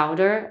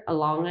powder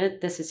along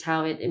it. This is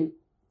how it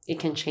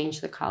can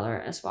change the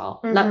color as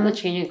well. Not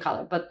changing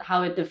color, but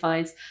how it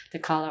defines the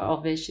color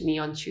of each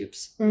neon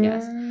tubes.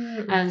 Yes.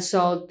 And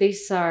so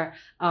these are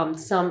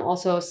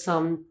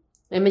some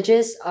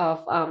images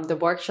of the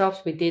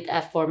workshops we did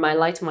for My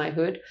Light My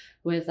Hood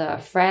with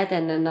Fred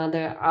and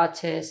another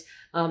artist,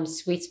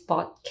 Sweet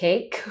Spot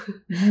Cake.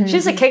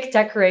 She's a cake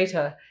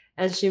decorator,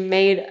 and she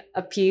made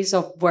a piece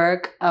of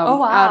work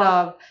out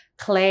of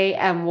clay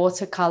and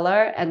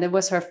watercolor, and it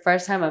was her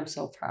first time. I'm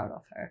so proud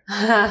of her.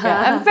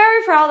 Yeah, I'm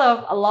very proud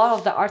of a lot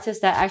of the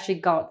artists that actually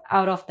got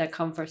out of their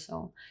comfort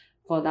zone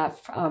for that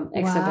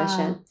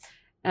exhibition.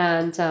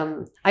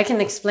 And I can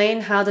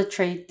explain how the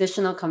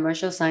traditional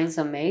commercial signs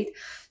are made.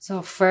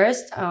 So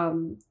first,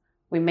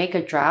 we make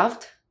a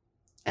draft,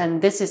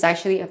 and this is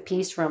actually a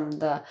piece from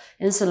the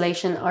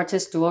installation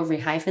artist duo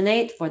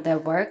Rehyphenate for their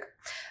work.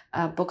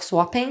 Book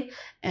swapping,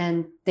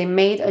 and they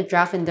made a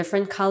draft in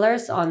different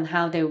colors on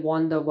how they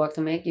want the work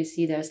to make. You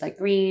see there's like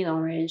green,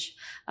 orange,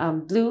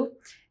 blue,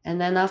 and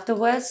then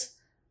afterwards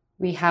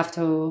we have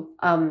to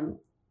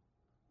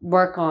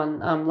work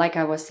on like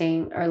I was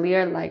saying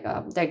earlier, like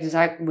the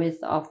exact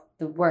width of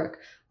the work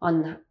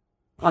on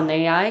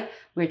AI.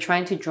 We're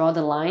trying to draw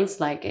the lines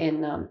like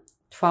in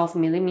 12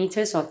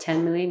 millimeters or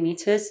 10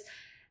 millimeters,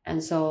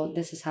 and so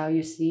this is how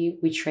you see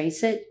we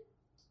trace it,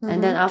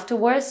 and then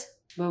afterwards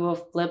we will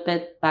flip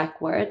it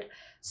backward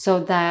so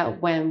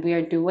that when we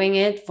are doing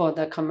it for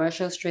the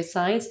commercial street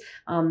signs,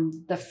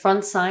 the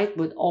front side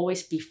would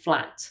always be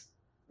flat.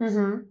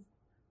 And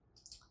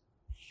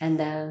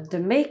then the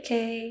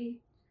making.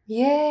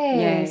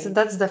 Yay! So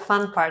that's the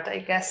fun part, I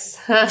guess.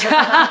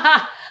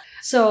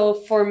 So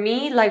for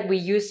me, like we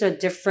use a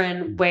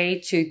different way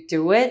to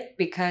do it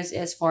because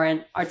it's for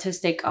an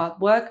artistic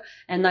artwork,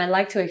 and I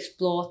like to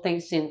explore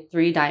things in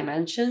 3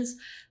 dimensions.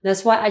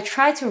 That's why I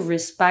try to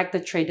respect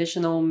the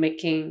traditional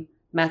making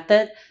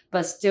method,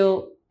 but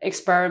still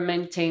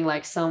experimenting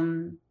like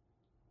some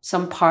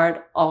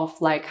part of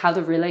like how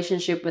the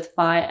relationship with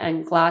fire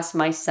and glass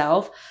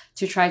myself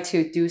to try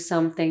to do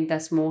something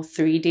that's more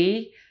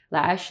 3D.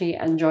 Like I actually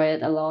enjoy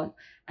it a lot.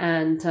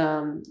 And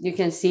you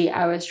can see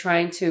I was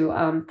trying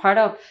to part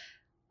of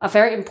a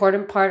very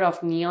important part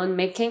of neon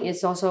making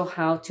is also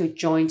how to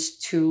join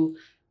 2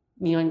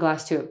 neon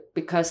glass tube,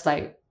 because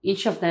like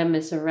each of them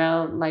is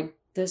around like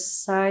this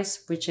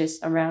size, which is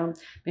around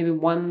maybe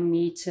 1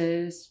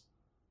 meters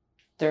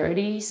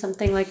 30,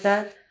 something like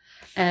that.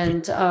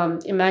 And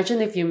imagine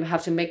if you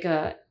have to make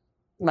a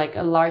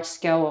large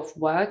scale of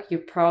work, you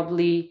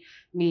probably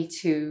need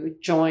to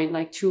join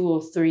like 2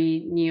 or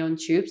 3 neon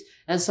tubes.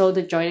 And so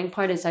the joining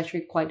part is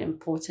actually quite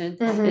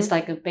important. It's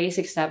like a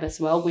basic step as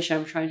well, which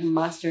I'm trying to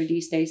master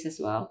these days as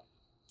well.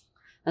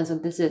 And so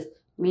this is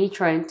me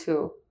trying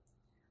to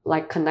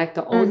like connect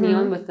the old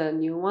neon with the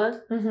new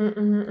one.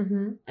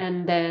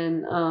 And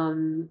then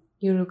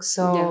you look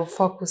so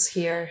focused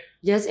here.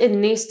 Yes, it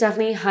needs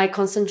definitely high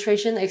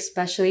concentration,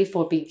 especially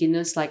for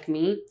beginners like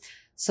me.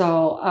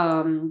 So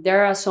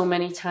there are so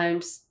many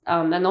times,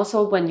 and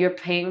also when you're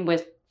playing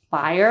with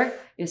fire,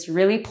 it's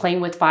really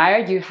playing with fire.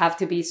 You have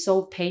to be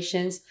so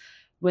patient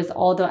with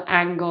all the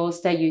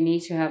angles that you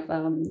need to have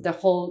the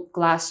whole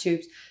glass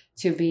tubes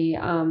to be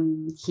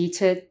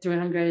heated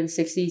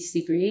 360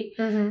 degree.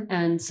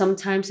 And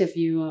sometimes if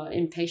you are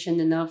impatient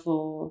enough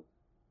or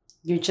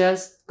you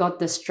just got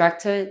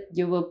distracted,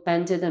 you will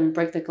bend it and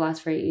break the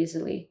glass very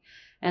easily.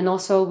 And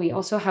also we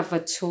also have a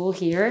tool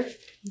here,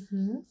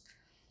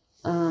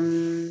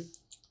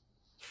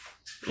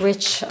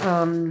 which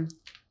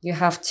you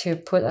have to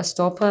put a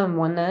stopper on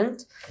one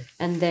end,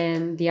 and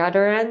then the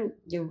other end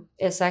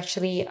is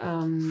actually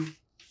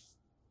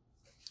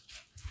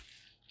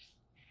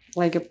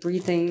like a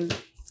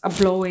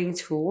blowing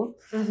tool.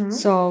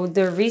 So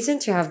the reason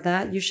to have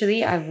that,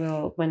 usually I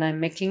will, when I'm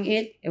making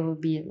it, it will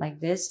be like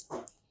this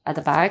at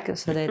the back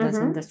so that it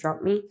doesn't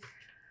disrupt me.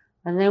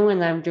 And then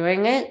when I'm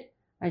doing it,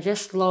 I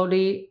just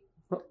slowly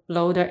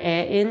blow the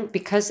air in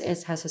because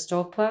it has a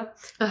stopper.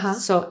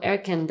 So air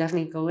can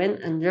definitely go in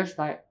and just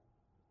like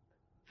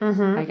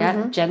like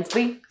that,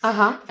 gently.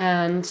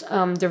 And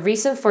the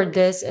reason for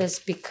this is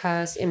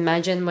because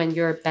imagine when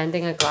you're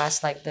bending a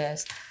glass like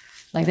this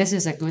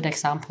is a good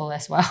example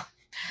as well.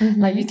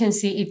 Like you can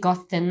see it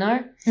got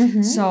thinner.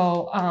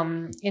 So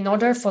in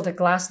order for the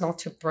glass not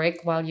to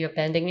break while you're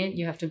bending it,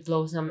 you have to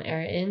blow some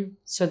air in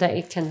so that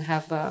it can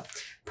have a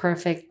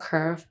perfect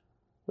curve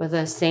with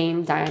the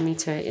same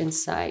diameter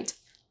inside.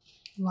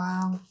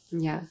 Wow.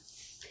 Yeah,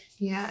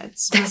 it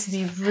must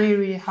be really,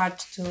 really hard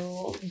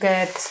to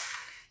get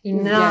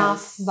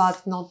enough,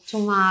 but not too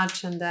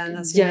much, and then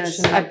as you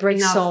mentioned, I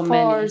break so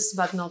force,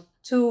 many, but not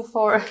too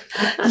force.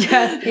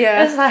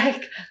 It's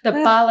like the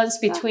balance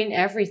between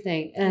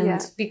everything.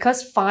 And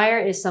because fire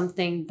is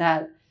something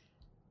that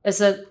is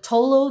a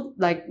total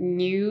like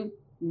new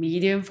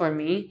medium for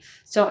me,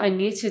 so I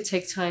need to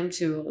take time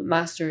to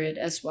master it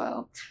as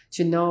well,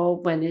 to know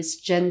when it's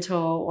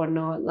gentle or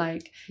not.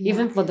 Like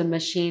even for the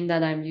machine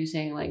that I'm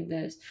using like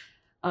this,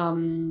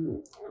 the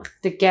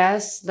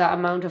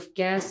amount of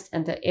gas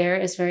and the air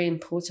is very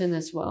important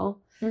as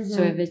well.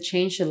 So if it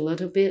changed a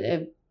little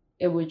bit,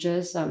 it would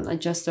just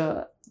adjust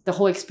the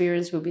whole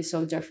experience will be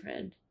so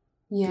different.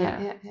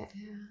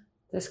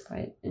 That's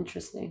quite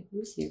interesting. Let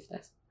me see if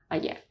that's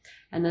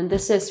and then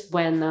this is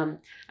when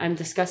I'm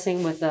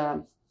discussing with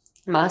the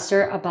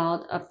master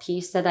about a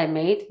piece that I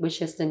made,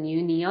 which is the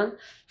new neon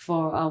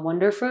for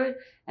Wonderfruit,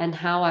 and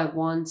how I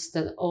want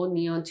the old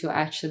neon to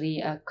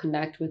actually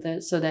connect with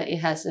it so that it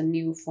has a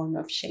new form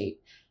of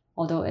shape,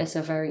 although it's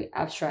a very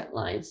abstract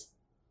lines.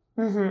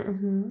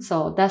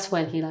 So that's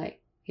when he's like,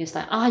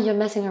 you're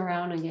messing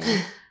around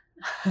again.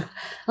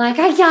 Like,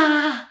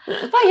 why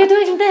are you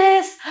doing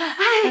this?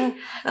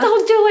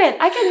 Don't do it.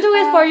 I can do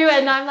it for you.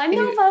 And I'm like,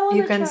 no, but I want to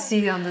You can try.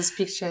 see on this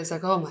picture, it's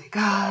like, oh my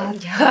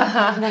God.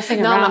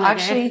 Messing No, around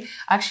actually,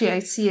 I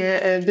see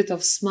a bit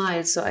of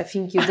smile. So I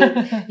think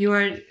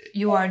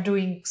you are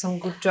doing some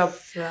good job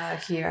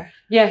here.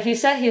 Yeah, he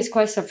said he's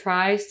quite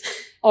surprised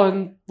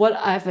on what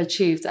I've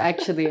achieved,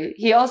 actually.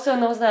 He also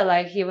knows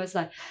that, he was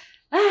like,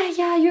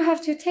 you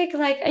have to take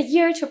a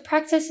year to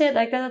practice it,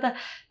 that.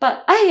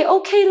 But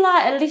okay lah,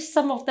 at least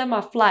some of them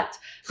are flat.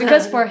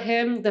 Because for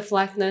him, the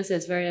flatness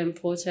is very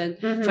important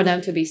for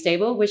them to be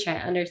stable, which I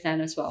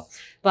understand as well.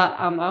 But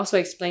I also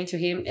explained to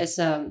him it's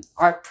an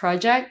art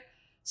project.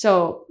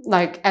 So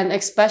and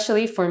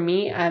especially for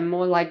me, I'm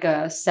more like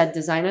a set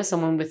designer,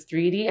 someone with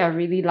 3D. I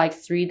really like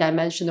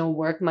 3-dimensional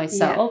work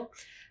myself.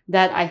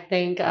 That I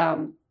think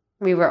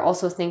we were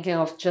also thinking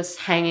of just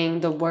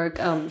hanging the work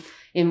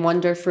in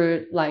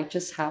Wonderfruit,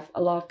 just have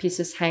a lot of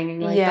pieces hanging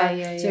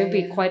that. So it'd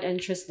be quite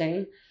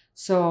interesting.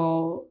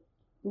 So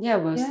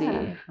we'll see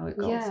how it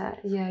goes.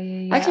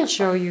 I can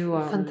show you.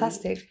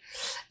 Fantastic.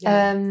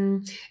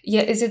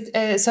 Is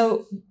it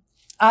so?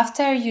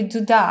 After you do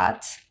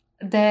that,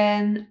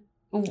 then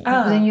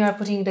you are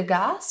putting the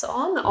gas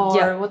on,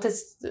 or what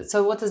is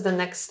the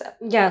next step?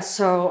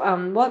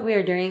 So what we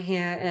are doing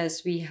here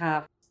is we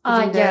have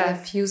the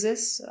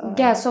fuses.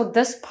 So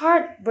this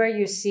part where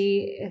you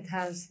see it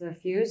has the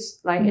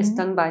fuse, it's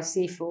done by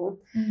Sifu.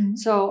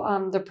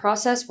 So the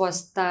process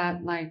was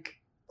that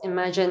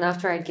imagine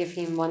after I give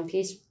him one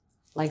piece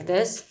like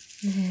this,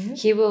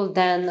 he will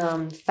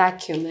then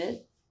vacuum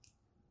it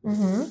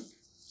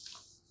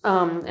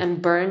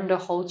and burn the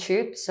whole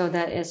tube so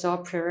that it's all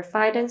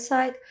purified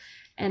inside,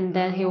 and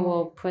then he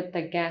will put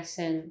the gas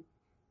in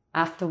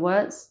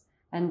afterwards,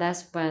 and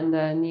that's when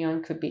the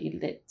neon could be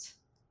lit.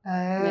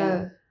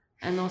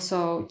 And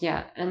also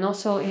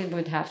it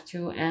would have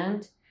 2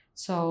 ends.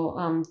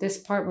 So this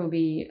part will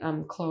be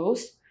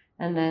closed,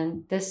 and then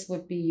this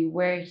would be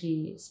where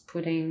he's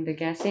putting the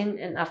gas in,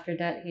 and after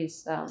that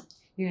he's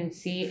you can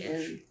see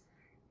in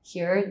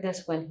here,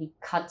 that's when he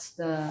cuts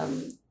the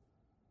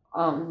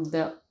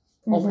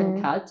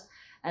open cut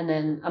and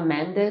then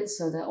amend it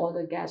so that all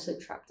the gas are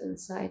trapped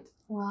inside.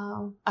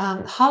 Wow.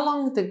 How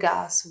long the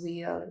gas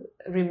will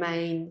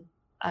remain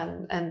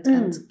and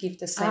give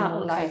the same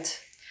okay. light?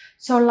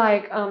 So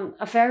like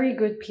a very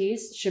good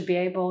piece should be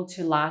able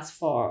to last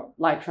for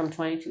like from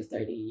 20 to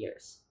 30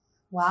 years.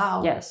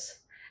 Wow. Yes.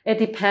 It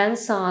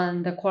depends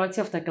on the quality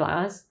of the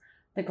glass.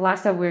 The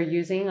glass that we're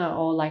using are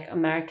all like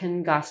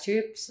American glass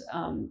tubes.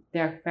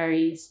 They're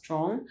very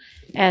strong,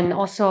 and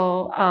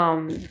also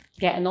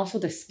and also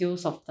the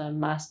skills of the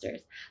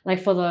masters.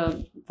 Like for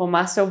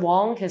Master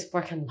Wong, his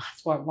work can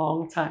last for a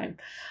long time.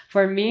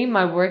 For me,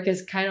 my work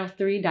is kind of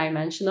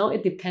 3-dimensional.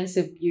 It depends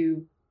if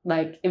you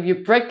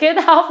break it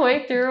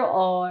halfway through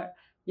or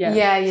so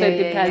it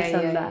depends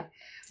on that.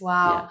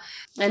 Wow.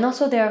 Yeah. And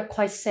also they're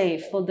quite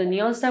safe. For the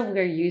neons that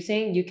we're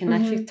using, you can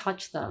actually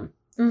touch them.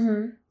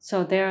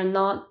 So they're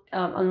not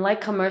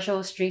unlike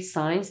commercial street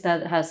signs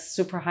that has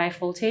super high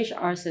voltage.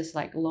 Ours is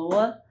like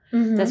lower.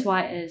 That's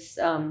why it's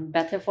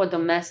better for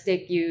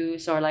domestic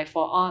use or like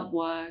for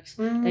artworks.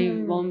 That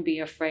you won't be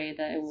afraid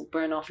that it will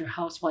burn off your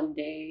house one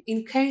day.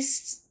 In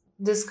case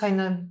this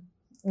kind of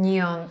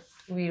neon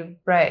will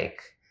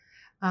break,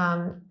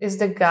 is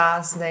the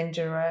gas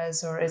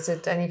dangerous, or is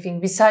it anything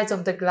besides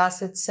of the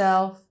glass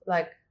itself?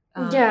 Like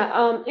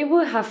it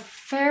will have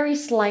very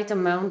slight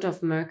amount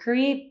of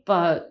mercury,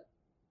 but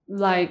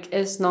like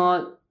it's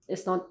not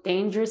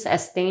dangerous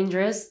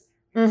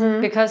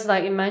because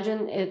like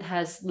imagine it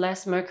has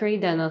less mercury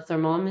than a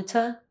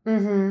thermometer.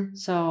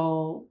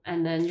 So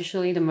and then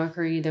usually the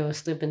mercury, they will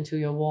slip into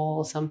your wall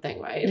or something,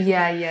 right?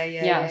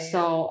 Yeah.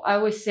 So I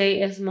would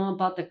say it's more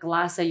about the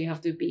glass that you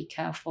have to be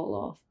careful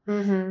of.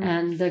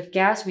 And the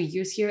gas we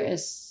use here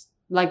is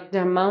like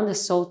the amount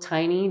is so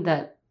tiny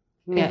that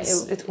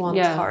it won't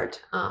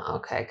hurt.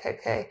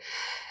 Okay.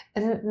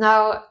 And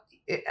now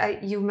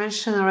you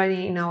mentioned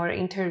already in our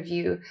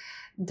interview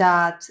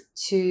that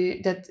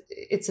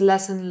it's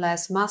less and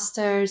less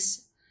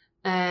masters,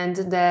 and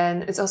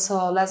then it's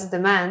also less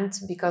demand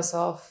because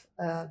of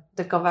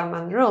the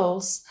government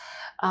rules.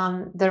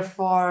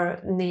 Therefore,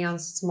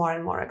 neons is more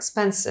and more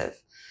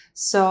expensive.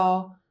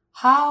 So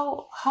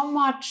how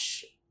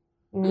much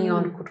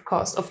neon could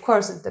cost? Of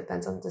course, it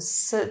depends on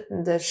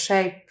the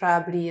shape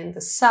probably and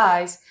the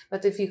size.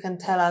 But if you can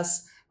tell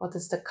us, what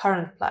is the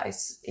current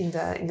price in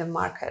the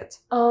market?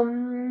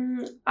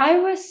 I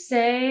would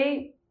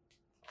say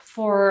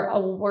for a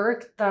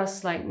work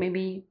that's like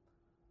maybe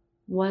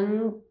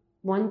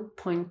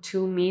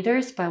 1.2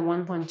 meters by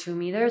 1.2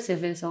 meters,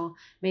 if it's all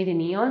made in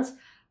neons,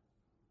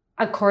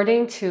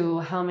 according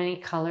to how many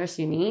colors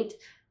you need,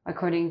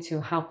 according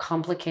to how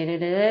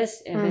complicated it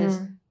is, if it's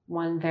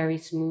one very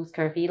smooth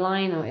curvy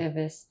line or if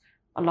it's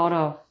a lot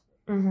of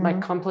like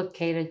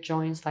complicated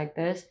joints like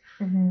this,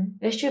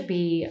 it should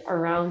be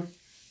around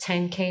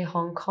 10K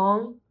Hong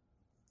Kong.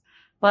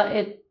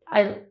 But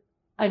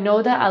I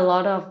know that a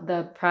lot of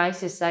the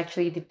price is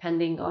actually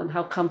depending on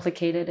how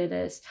complicated it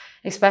is,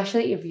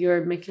 especially if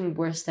you're making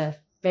works that are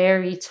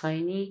very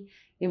tiny.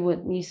 It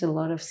would need a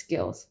lot of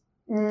skills.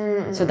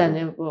 So then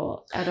it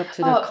will add up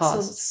to the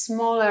cost. So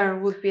smaller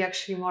would be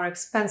actually more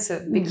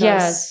expensive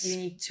because you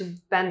need to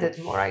bend it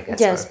more, I guess.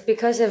 Yes,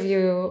 because if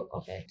you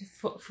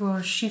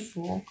for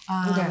Shifu,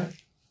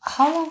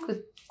 how long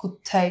could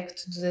take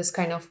to do this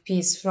kind of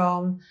piece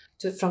from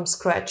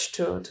scratch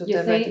to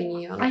the ready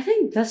neon? I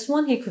think this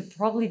one he could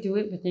probably do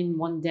it within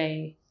 1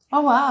 day.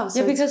 Oh wow!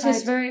 So because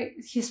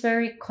he's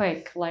very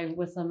quick, like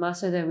with the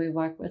master that we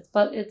work with.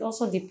 But it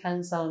also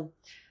depends on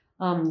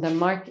the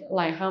market,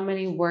 like how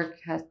many work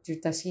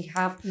does he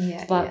have.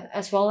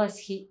 As well as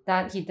he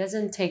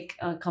doesn't take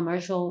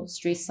commercial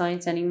street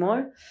signs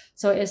anymore,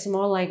 so it's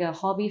more like a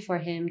hobby for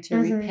him to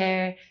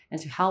repair and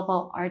to help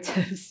out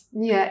artists.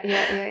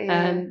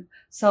 And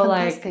so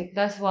fantastic. Like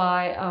that's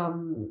why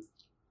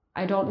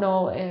I don't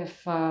know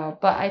if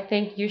but I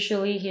think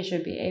usually he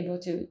should be able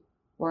to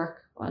work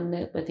on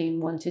it within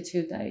 1 to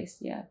 2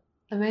 days.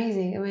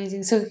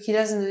 Amazing. So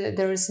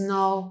there is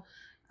no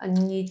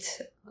need,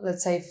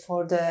 let's say,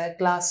 for the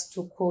glass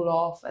to cool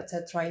off,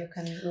 etc. You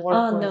can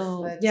work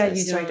with it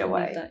straight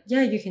away.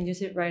 You can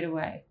use it right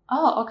away.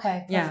 Oh,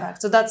 okay,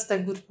 perfect. So that's the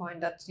good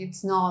point, that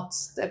it's not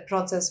a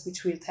process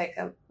which will take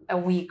a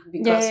week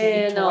because you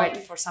need to wait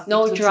for something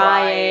to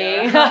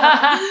drying.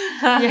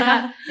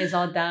 dry. It's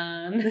all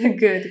done.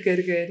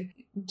 Good.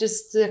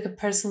 Just like a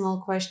personal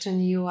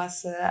question, you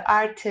as an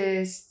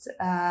artist,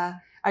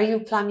 are you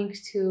planning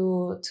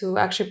to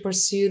actually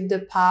pursue the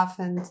path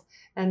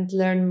and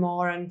learn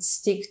more and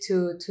stick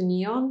to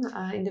neon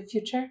in the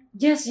future?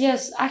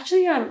 Yes.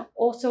 Actually, I'm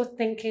also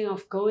thinking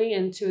of going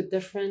into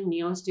different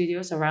neon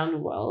studios around the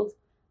world.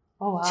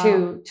 Oh,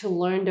 wow. To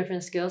learn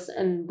different skills.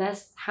 And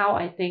that's how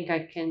I think I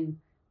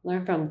can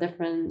learn from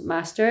different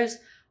masters,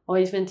 or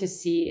even to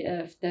see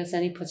if there's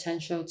any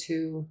potential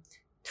to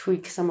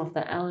tweak some of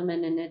the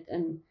element in it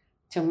and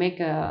to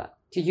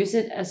use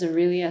it as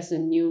a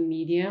new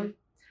medium.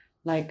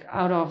 like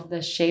out of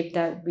the shape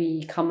that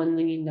we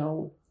commonly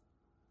know.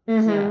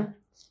 Mm-hmm.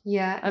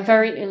 Yeah. I'm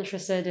very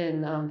interested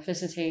in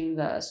visiting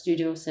the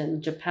studios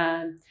in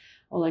Japan,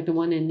 or like the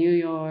one in New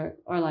York,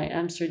 or like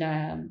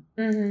Amsterdam.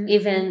 Mm-hmm.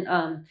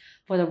 Even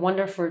for the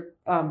Wonderful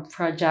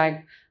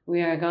project,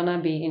 we are gonna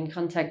be in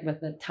contact with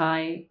the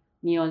Thai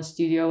neon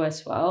studio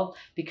as well,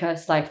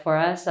 because like for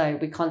us,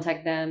 like we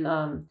contact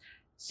them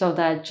so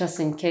that just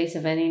in case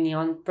of any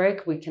neon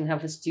break, we can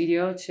have a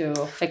studio to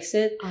fix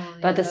it.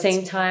 But at the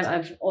same time,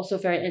 I'm also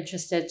very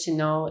interested to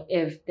know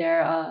if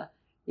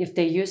if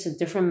they use a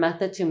different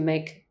method to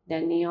make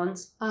their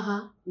neons.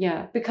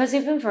 Yeah, because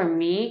even for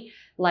me,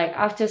 like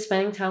after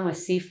spending time with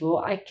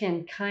Sifu, I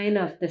can kind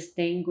of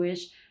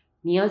distinguish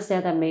neons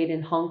that are made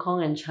in Hong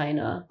Kong and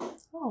China.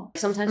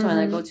 Sometimes when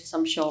I go to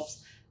some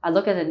shops, I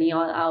look at the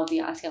neon, I'll be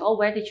asking, oh,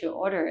 where did you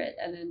order it?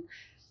 And then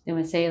they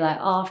would say like,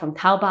 oh, from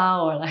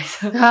Taobao, or like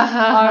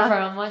or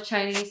from a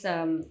Chinese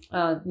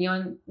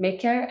neon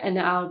maker. And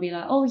then I'll be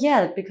like, oh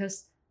yeah,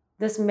 because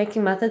this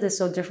making method is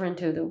so different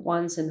to the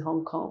ones in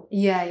Hong Kong.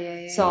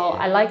 So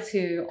I like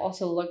to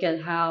also look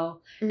at how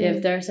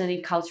if there's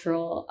any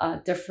cultural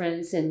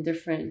difference in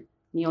different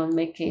neon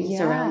makings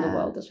around the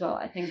world as well.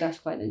 I think that's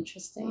quite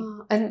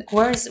interesting. And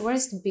where is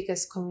the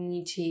biggest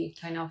community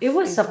kind of? It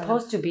was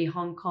supposed to be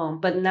Hong Kong,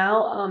 but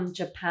now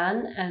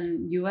Japan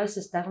and US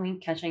is definitely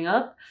catching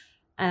up.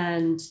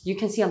 And you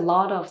can see a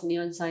lot of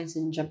neon signs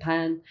in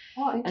Japan.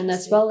 And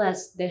as well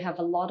as they have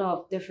a lot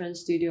of different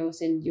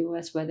studios in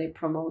US where they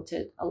promote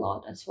it a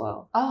lot as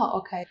well.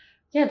 Okay.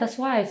 Yeah, that's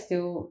why I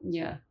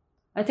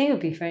think it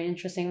would be very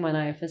interesting when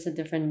I visit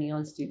different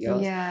neon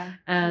studios.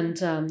 And,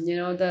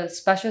 the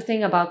special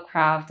thing about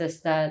craft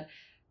is that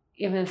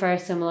even very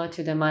similar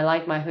to the My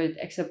Like My Hood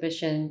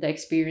exhibition, the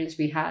experience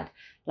we had,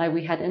 like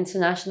we had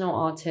international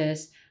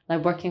artists,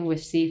 like working with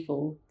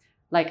Sifu.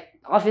 Like,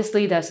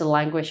 obviously there's a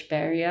language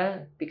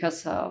barrier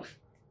because of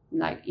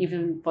like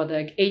even for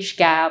the age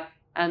gap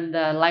and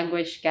the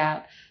language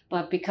gap,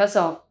 but because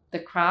of the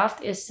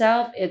craft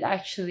itself, it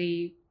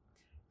actually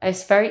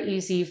is very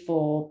easy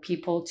for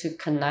people to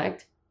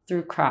connect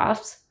through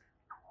crafts,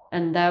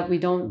 and that we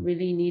don't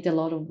really need a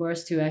lot of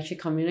words to actually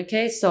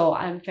communicate. So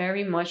I'm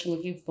very much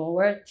looking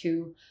forward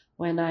to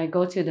when I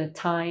go to the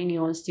Thai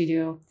neon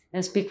studio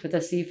and speak with the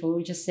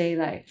Sifu, just say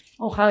like,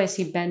 oh, how is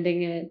he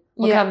bending it?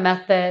 What kind of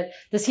method?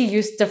 Does he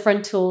use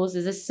different tools?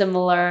 Is it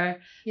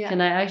similar?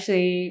 Can I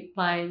actually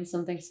find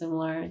something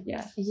similar?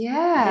 It's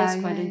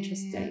quite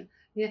interesting.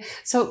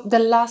 So the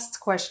last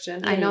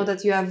question, I know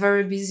that you are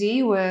very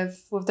busy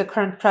with the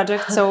current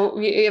project, so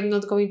I'm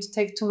not going to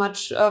take too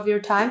much of your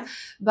time,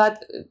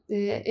 but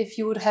if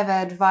you would have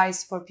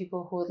advice for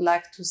people who would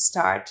like to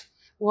start,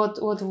 what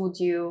would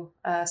you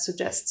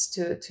suggest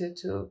to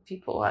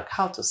people, like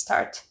how to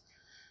start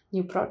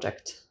new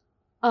project?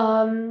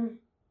 Let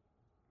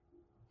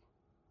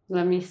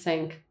me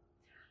think.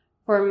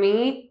 For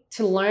me,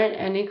 to learn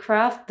any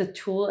craft, the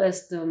tool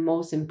is the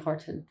most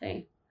important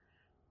thing.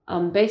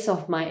 Based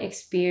off my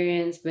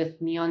experience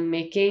with neon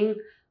making,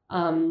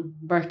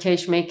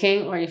 birdcage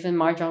making, or even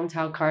mahjong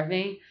tile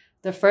carving,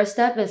 the first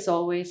step is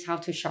always how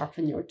to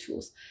sharpen your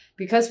tools.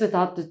 Because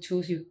without the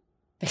tools, you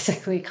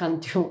basically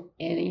can't do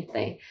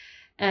anything.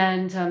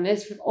 And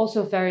it's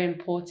also very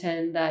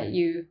important that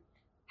it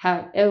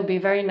would be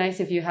very nice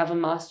if you have a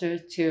master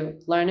to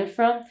learn it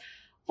from.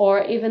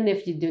 Or even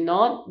if you do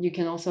not, you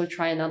can also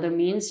try another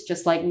means.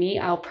 Just like me,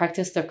 I'll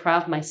practice the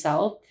craft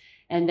myself.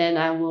 And then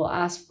I will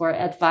ask for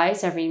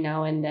advice every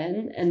now and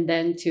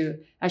then to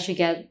actually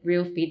get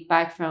real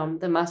feedback from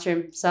the master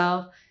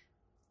himself.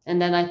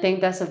 And then I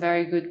think that's a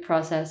very good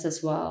process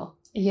as well.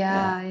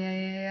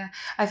 I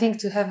think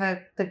to have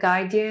the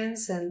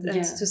guidance and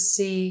to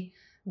see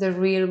the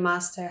real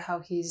master, how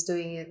he's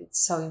doing it,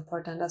 it's so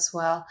important as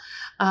well.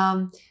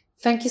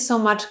 Thank you so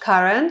much,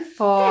 Karen,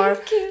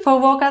 for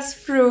walk us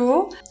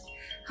through.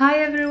 Hi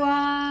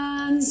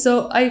everyone!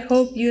 So I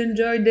hope you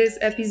enjoyed this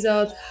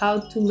episode, How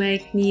to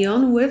Make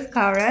Neon with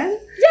Karen.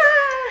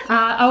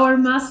 Our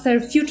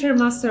future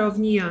master of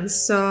neon.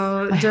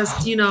 So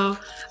just,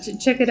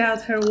 check it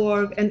out, her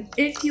work. And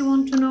if you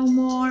want to know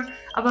more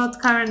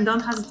about Karen, don't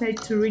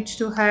hesitate to reach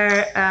to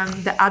her.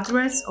 The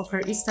address of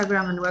her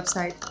Instagram and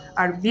website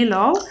are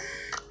below.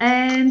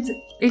 And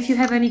if you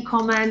have any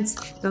comments,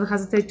 don't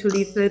hesitate to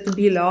leave it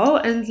below,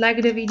 and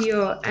like the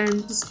video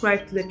and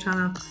subscribe to the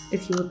channel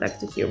if you would like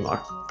to hear more.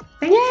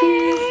 Thank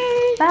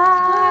you.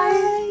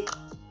 Bye.